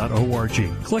saveus.org.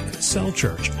 Click Cell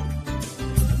Church.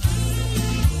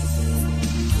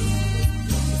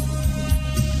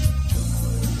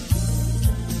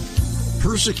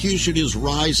 Persecution is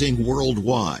rising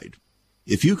worldwide.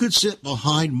 If you could sit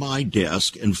behind my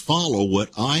desk and follow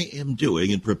what I am doing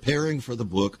in preparing for the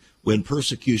book When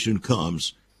Persecution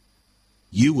Comes,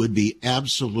 you would be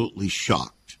absolutely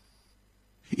shocked.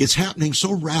 It's happening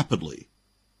so rapidly,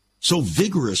 so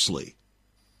vigorously,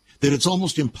 that it's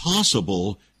almost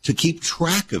impossible to keep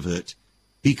track of it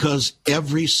because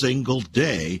every single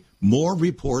day more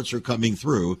reports are coming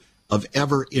through of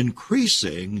ever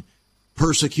increasing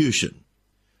persecution.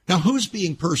 Now, who's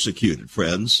being persecuted,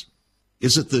 friends?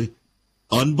 Is it the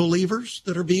unbelievers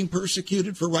that are being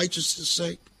persecuted for righteousness'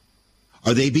 sake?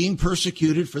 Are they being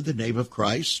persecuted for the name of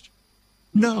Christ?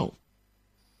 No.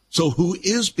 So who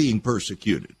is being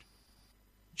persecuted?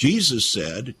 Jesus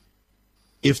said,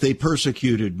 if they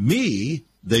persecuted me,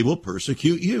 they will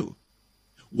persecute you.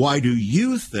 Why do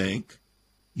you think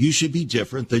you should be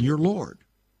different than your Lord?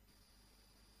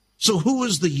 So who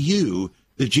is the you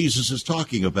that Jesus is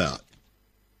talking about?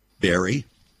 Barry?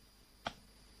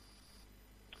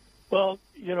 Well,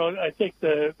 I think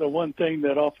the one thing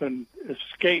that often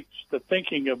escapes the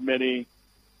thinking of many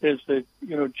is that,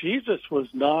 Jesus was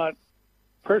not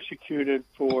persecuted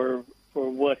for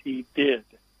what he did.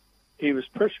 He was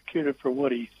persecuted for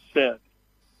what he said.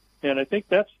 And I think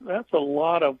that's a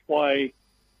lot of why,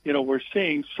 we're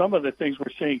seeing some of the things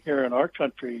we're seeing here in our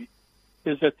country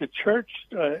is that the church,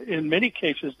 in many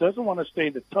cases, doesn't want to say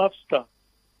the tough stuff.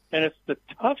 And it's the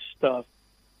tough stuff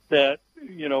that,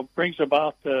 brings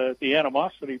about the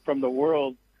animosity from the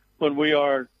world when we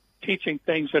are teaching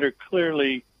things that are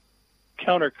clearly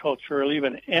countercultural,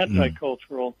 even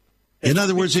anti-cultural. In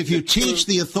other words, if you teach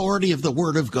the authority of the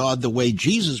Word of God the way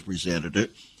Jesus presented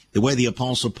it, the way the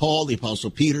Apostle Paul, the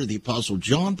Apostle Peter, the Apostle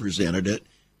John presented it,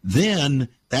 then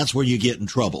that's where you get in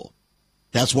trouble.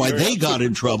 That's why they got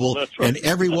in trouble, right. And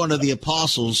every one of the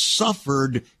apostles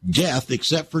suffered death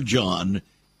except for John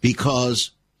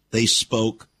because they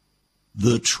spoke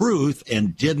the truth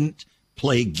and didn't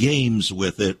play games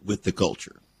with it, with the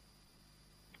culture.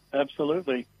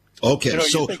 Absolutely. Okay,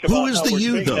 so who is the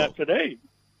you, though? Today.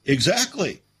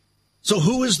 Exactly. So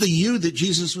who is the you that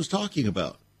Jesus was talking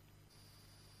about?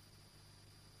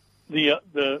 The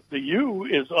you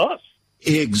is us.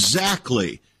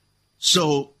 Exactly.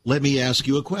 So let me ask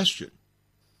you a question.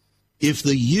 If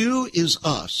the you is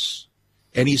us,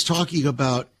 and he's talking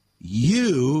about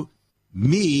you,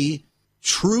 me,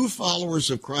 true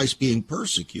followers of Christ being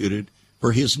persecuted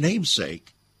for his name's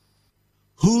sake,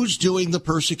 who's doing the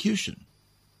persecution?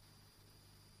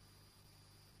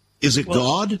 Is it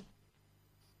God?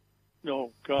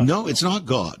 No, God. No, it's not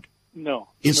God. No.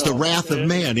 It's the wrath of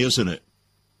man, isn't it?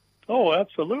 Oh,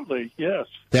 absolutely, yes.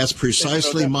 That's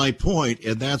precisely my point,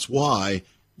 and that's why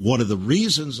one of the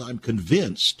reasons I'm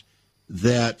convinced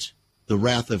that the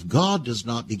wrath of God does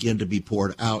not begin to be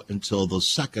poured out until the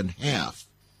second half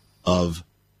of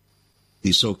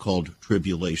the so-called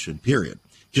tribulation period.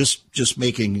 Just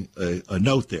making a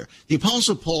note there. The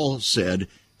Apostle Paul said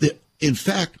that, in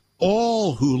fact,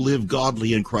 all who live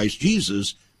godly in Christ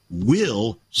Jesus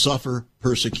will suffer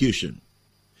persecution.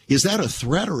 Is that a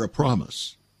threat or a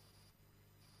promise?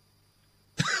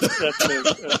 That's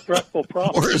a threatful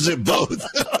promise. Or is it both?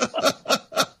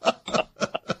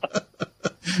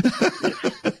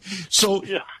 So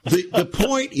the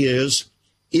point is,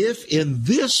 if in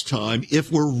this time,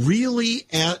 if we're really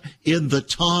in the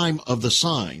time of the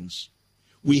signs,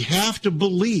 we have to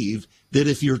believe that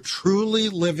if you're truly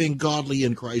living godly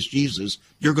in Christ Jesus,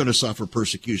 you're going to suffer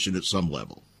persecution at some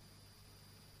level.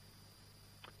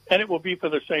 And it will be for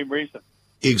the same reason.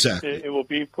 Exactly. It will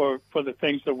be for the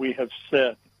things that we have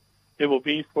said. It will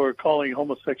be for calling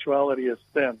homosexuality a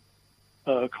sin,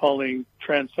 calling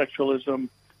transsexualism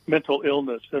mental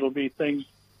illness. It'll be things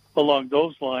along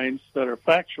those lines that are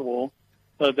factual,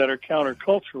 that are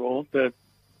countercultural, that,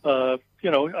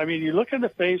 you look in the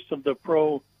face of the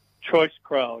pro-choice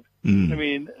crowd. I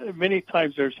mean, many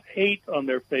times there's hate on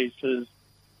their faces.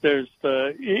 There's,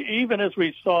 even as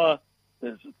we saw,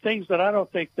 there's things that I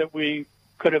don't think that we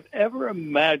could have ever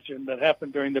imagined that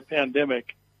happened during the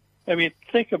pandemic. I mean,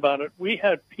 think about it. We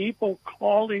had people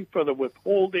calling for the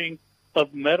withholding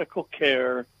of medical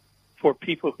care for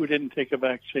people who didn't take a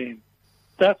vaccine.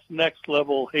 That's next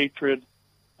level hatred.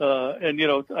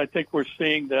 I think we're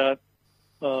seeing that.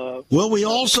 Well, we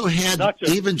also had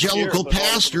evangelical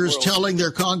pastors telling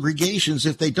their congregations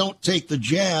if they don't take the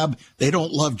jab, they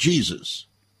don't love Jesus.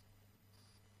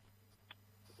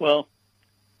 Well,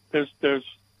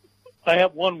 I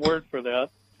have one word for that.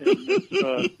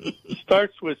 It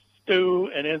starts with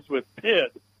stew and ends with pid.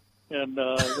 And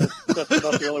that's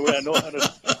about the only way I know how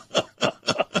to.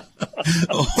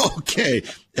 Okay.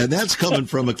 And that's coming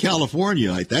from a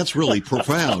Californiite. That's really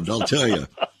profound, I'll tell you.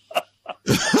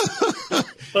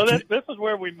 So this is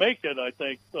where we make it, I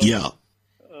think. So, yeah.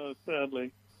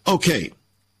 Sadly. Okay.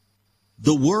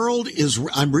 The world is,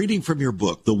 I'm reading from your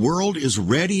book, the world is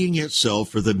readying itself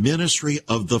for the ministry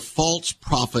of the false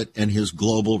prophet and his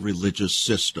global religious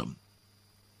system.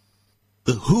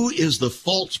 Who is the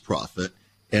false prophet,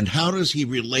 and how does he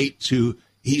relate to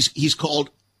He's called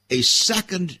a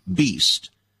second beast.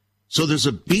 So there's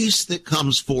a beast that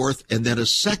comes forth and then a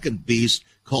second beast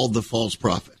called the false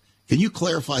prophet. Can you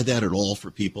clarify that at all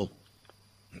for people?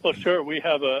 Well, sure. We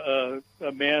have a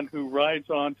man who rides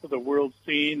onto the world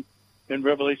scene in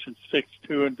Revelation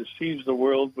 6:2 and deceives the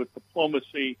world with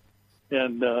diplomacy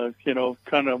and,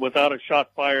 kind of without a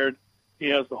shot fired. He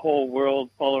has the whole world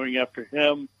following after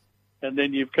him. And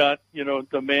then you've got,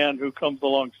 the man who comes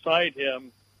alongside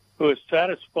him who is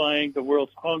satisfying the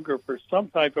world's hunger for some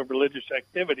type of religious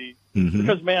activity,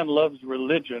 because man loves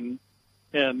religion,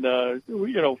 and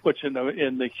which in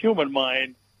the human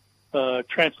mind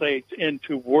translates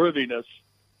into worthiness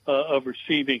of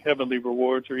receiving heavenly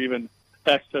rewards or even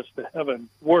access to heaven,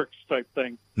 works type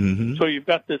thing. So you've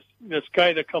got this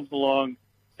guy that comes along,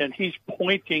 and he's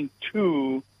pointing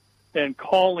to and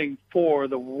calling for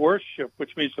the worship,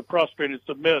 which means to prostrate and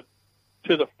submit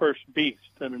to the first beast.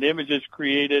 And an image is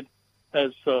created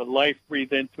as life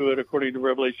breathed into it, according to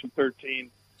Revelation 13.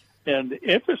 And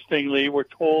interestingly, we're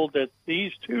told that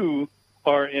these two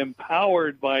are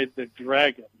empowered by the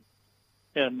dragon.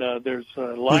 And there's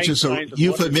which is a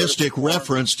euphemistic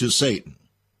reference to Satan.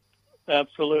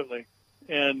 Absolutely.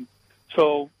 And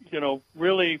so,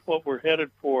 really what we're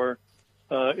headed for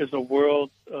is a world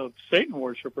of Satan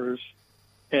worshipers,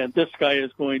 and this guy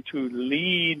is going to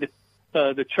lead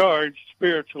the charge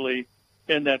spiritually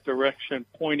in that direction,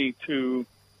 pointing to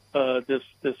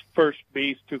this first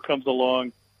beast who comes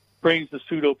along, brings the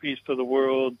pseudo peace to the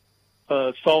world,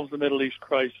 solves the Middle East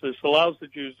crisis, allows the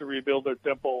Jews to rebuild their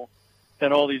temple,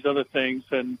 and all these other things.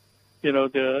 And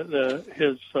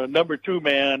his number two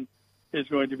man is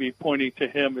going to be pointing to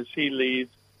him as he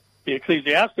leads the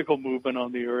ecclesiastical movement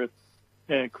on the earth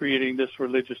and creating this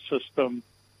religious system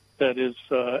that is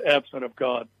absent of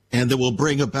God. And that will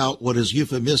bring about what is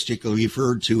euphemistically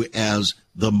referred to as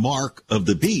the mark of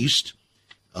the beast,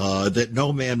 that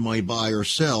no man may buy or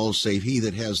sell save he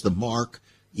that has the mark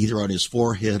either on his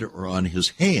forehead or on his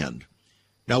hand.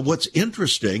 Now, what's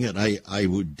interesting, and I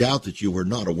would doubt that you were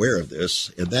not aware of this,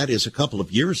 and that is a couple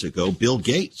of years ago, Bill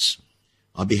Gates,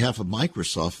 on behalf of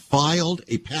Microsoft, filed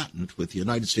a patent with the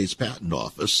United States Patent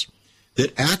Office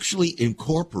that actually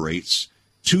incorporates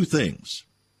two things: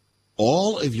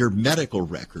 all of your medical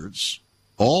records,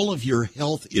 all of your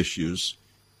health issues,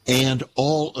 and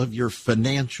all of your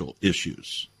financial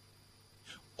issues,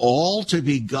 all to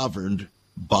be governed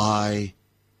by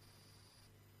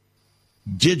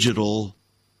digital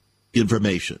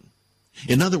information.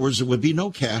 In other words, there would be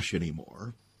no cash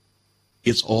anymore.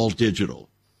 It's all digital,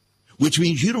 which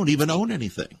means you don't even own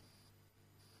anything.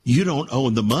 You don't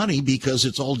own the money because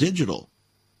it's all digital.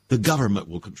 The government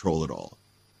will control it all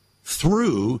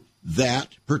through that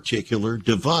particular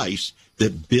device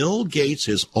that Bill Gates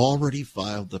has already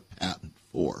filed the patent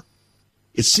for.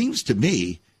 It seems to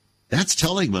me that's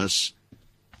telling us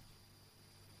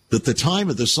that the time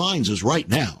of the signs is right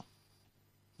now.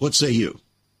 What say you?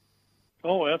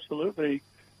 Oh, absolutely.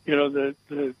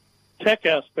 The tech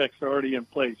aspects are already in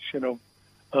place,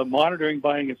 monitoring,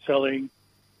 buying and selling.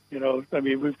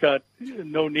 We've got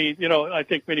no need. I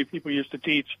think many people used to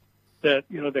teach that,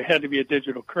 there had to be a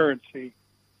digital currency,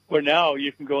 where now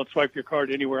you can go and swipe your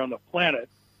card anywhere on the planet.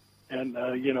 And,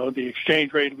 the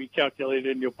exchange rate will be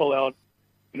calculated and you'll pull out,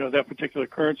 that particular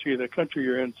currency of the country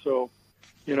you're in. So,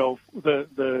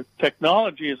 the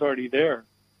technology is already there.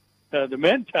 The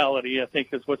mentality, I think,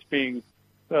 is what's being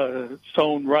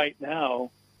sown right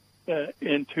now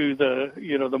into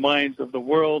the minds of the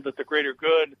world, that the greater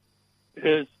good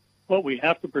is what we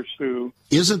have to pursue.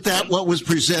 Isn't that what was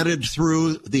presented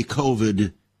through the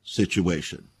COVID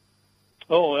situation?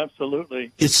 Oh,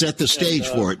 absolutely. It set the stage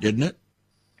for it, didn't it?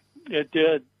 It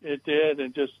did.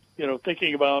 And just,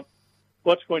 thinking about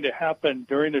what's going to happen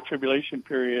during the tribulation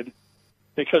period,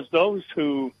 because those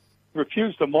who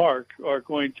refuse the mark are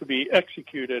going to be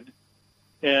executed,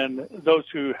 and those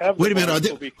who have the Wait a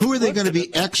minute, who are they going to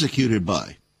be executed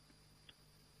by?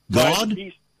 God?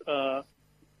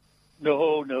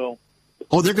 No.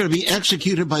 Oh, they're going to be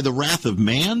executed by the wrath of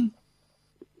man?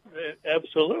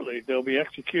 Absolutely. They'll be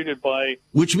executed by...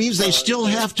 Which means they still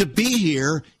have to be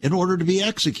here in order to be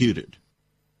executed.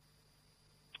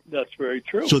 That's very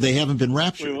true. So they haven't been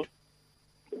raptured.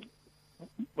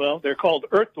 Well, they're called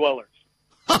earth dwellers.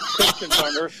 Christians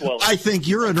aren't earth dwellers. I think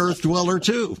you're an earth dweller,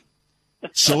 too.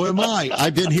 So am I.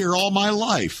 I've been here all my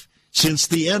life. Since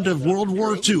the end of World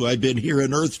War II, I've been here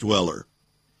an earth dweller.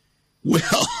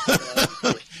 Well,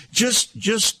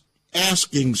 just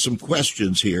asking some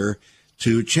questions here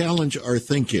to challenge our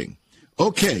thinking.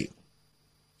 Okay.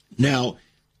 Now,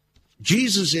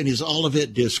 Jesus in his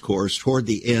Olivet Discourse toward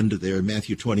the end there,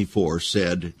 Matthew 24,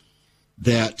 said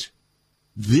that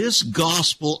this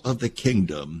gospel of the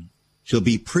kingdom shall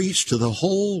be preached to the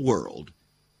whole world,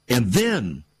 and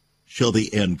then shall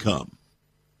the end come.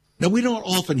 Now, we don't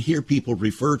often hear people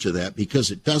refer to that because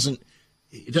it doesn't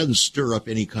stir up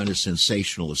any kind of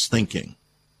sensationalist thinking.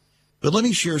 But let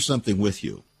me share something with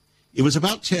you. It was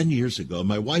about 10 years ago.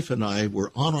 My wife and I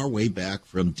were on our way back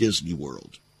from Disney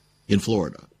World in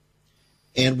Florida,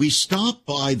 and we stopped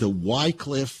by the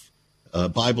Wycliffe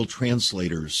Bible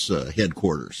Translators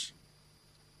headquarters.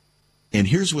 And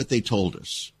here's what they told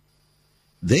us.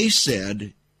 They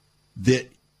said that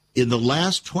in the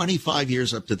last 25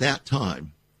 years up to that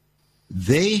time,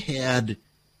 they had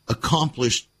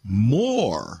accomplished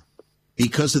more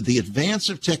because of the advance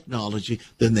of technology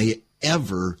than they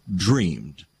ever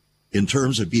dreamed in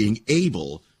terms of being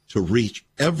able to reach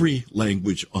every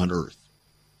language on earth.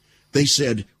 They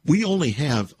said, we only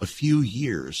have a few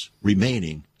years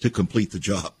remaining to complete the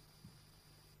job.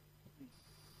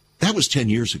 That was 10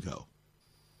 years ago.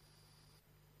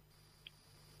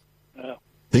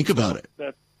 Think about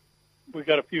it. We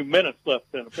got a few minutes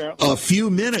left then, apparently. A few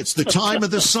minutes, the time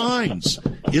of the signs.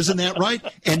 Isn't that right?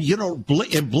 And,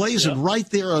 emblazoned right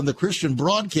there on the Christian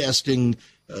Broadcasting,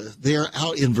 there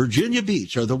out in Virginia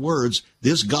Beach are the words,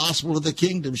 this gospel of the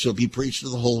kingdom shall be preached to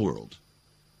the whole world.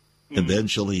 And then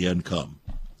shall the end come.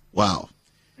 Wow.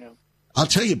 Yeah. I'll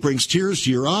tell you, it brings tears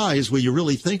to your eyes when you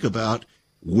really think about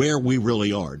where we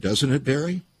really are, doesn't it,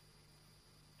 Barry?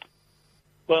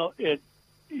 Well,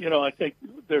 I think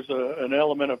there's an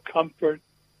element of comfort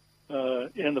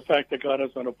in the fact that God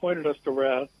has not appointed us to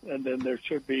wrath, and then there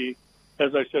should be,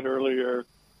 as I said earlier,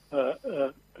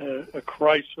 a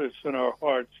crisis in our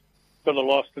hearts for the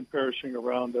lost and perishing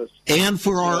around us. And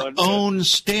for our own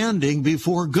standing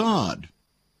before God.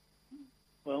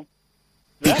 Well,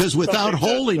 because without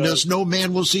holiness, no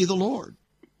man will see the Lord.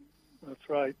 That's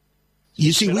right.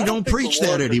 You see, we don't preach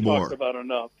that anymore. Talked about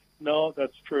enough. No,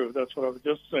 that's true. That's what I was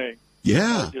just saying.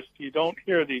 Yeah. You don't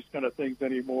hear these kind of things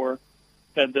anymore,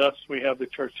 and thus we have the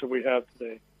church that we have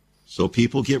today. So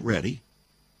people get ready.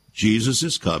 Jesus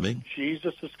is coming.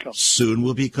 Jesus is coming. Soon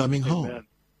we'll be coming home.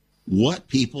 What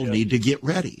people need to get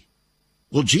ready?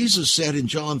 Well, Jesus said in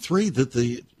John 3 that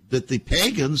the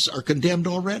pagans are condemned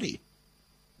already.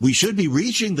 We should be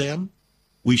reaching them.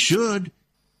 We should.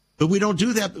 But we don't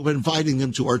do that by inviting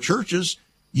them to our churches.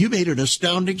 You made an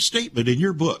astounding statement in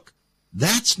your book.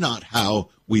 That's not how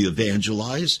we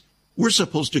evangelize. We're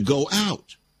supposed to go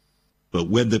out. But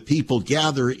when the people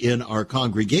gather in our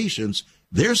congregations,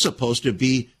 they're supposed to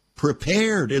be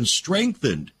prepared and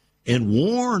strengthened and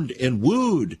warned and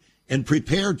wooed and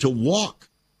prepared to walk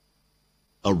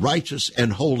a righteous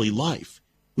and holy life.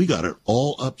 We got it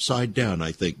all upside down,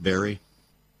 I think, Barry.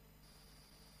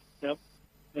 Yep.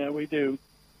 Yeah, we do.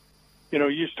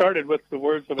 You started with the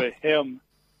words of a hymn,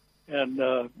 and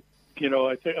I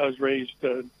think I was raised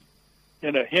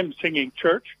in a hymn-singing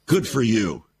church. Good for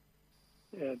you.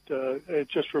 And it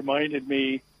just reminded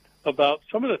me about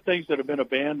some of the things that have been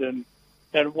abandoned.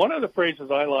 And one of the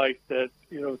phrases I like that,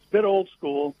 it's a bit old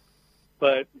school,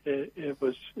 but it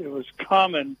was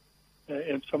common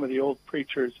in some of the old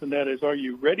preachers, and that is, are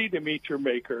you ready to meet your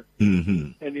Maker?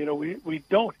 Mm-hmm. And, we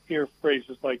don't hear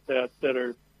phrases like that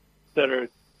are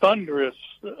thunderous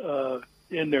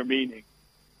in their meaning.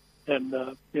 And,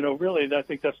 really, I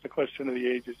think that's the question of the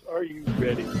ages. Are you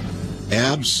ready?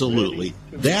 Absolutely.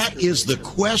 That is the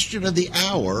question of the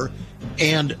hour,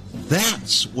 and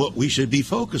that's what we should be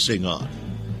focusing on.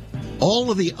 All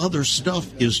of the other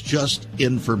stuff is just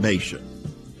information.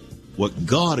 What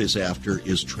God is after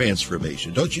is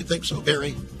transformation. Don't you think so,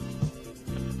 Barry?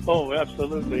 Oh,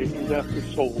 absolutely. He's after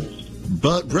souls.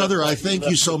 But, brother, I thank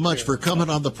you so much for coming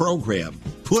on the program,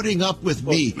 putting up with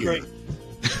me here.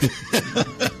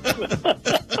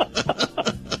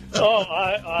 Oh,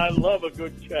 I love a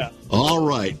good chat. All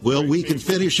right. Well, we can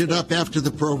finish it up after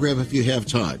the program if you have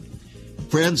time.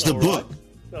 Friends, the book,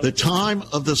 The Time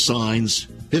of the Signs,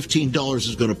 $15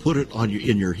 is going to put it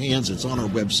in your hands. It's on our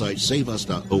website,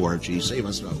 saveus.org,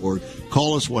 saveus.org.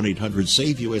 Call us,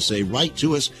 1-800-SAVE-USA. Write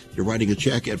to us. You're writing a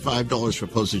check at $5 for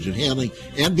postage and handling.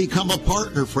 And become a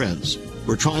partner, friends.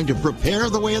 We're trying to prepare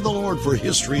the way of the Lord for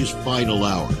history's final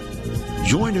hour.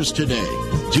 Join us today.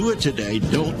 Do it today.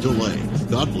 Don't delay.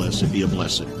 God bless and be a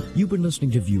blessing. You've been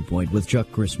listening to Viewpoint with Chuck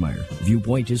Christmeyer.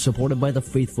 Viewpoint is supported by the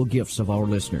faithful gifts of our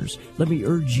listeners. Let me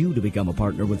urge you to become a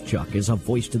partner with Chuck as a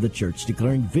voice to the church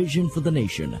declaring vision for the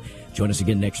nation. Join us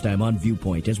again next time on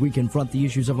Viewpoint as we confront the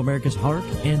issues of America's heart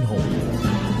and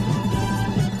home.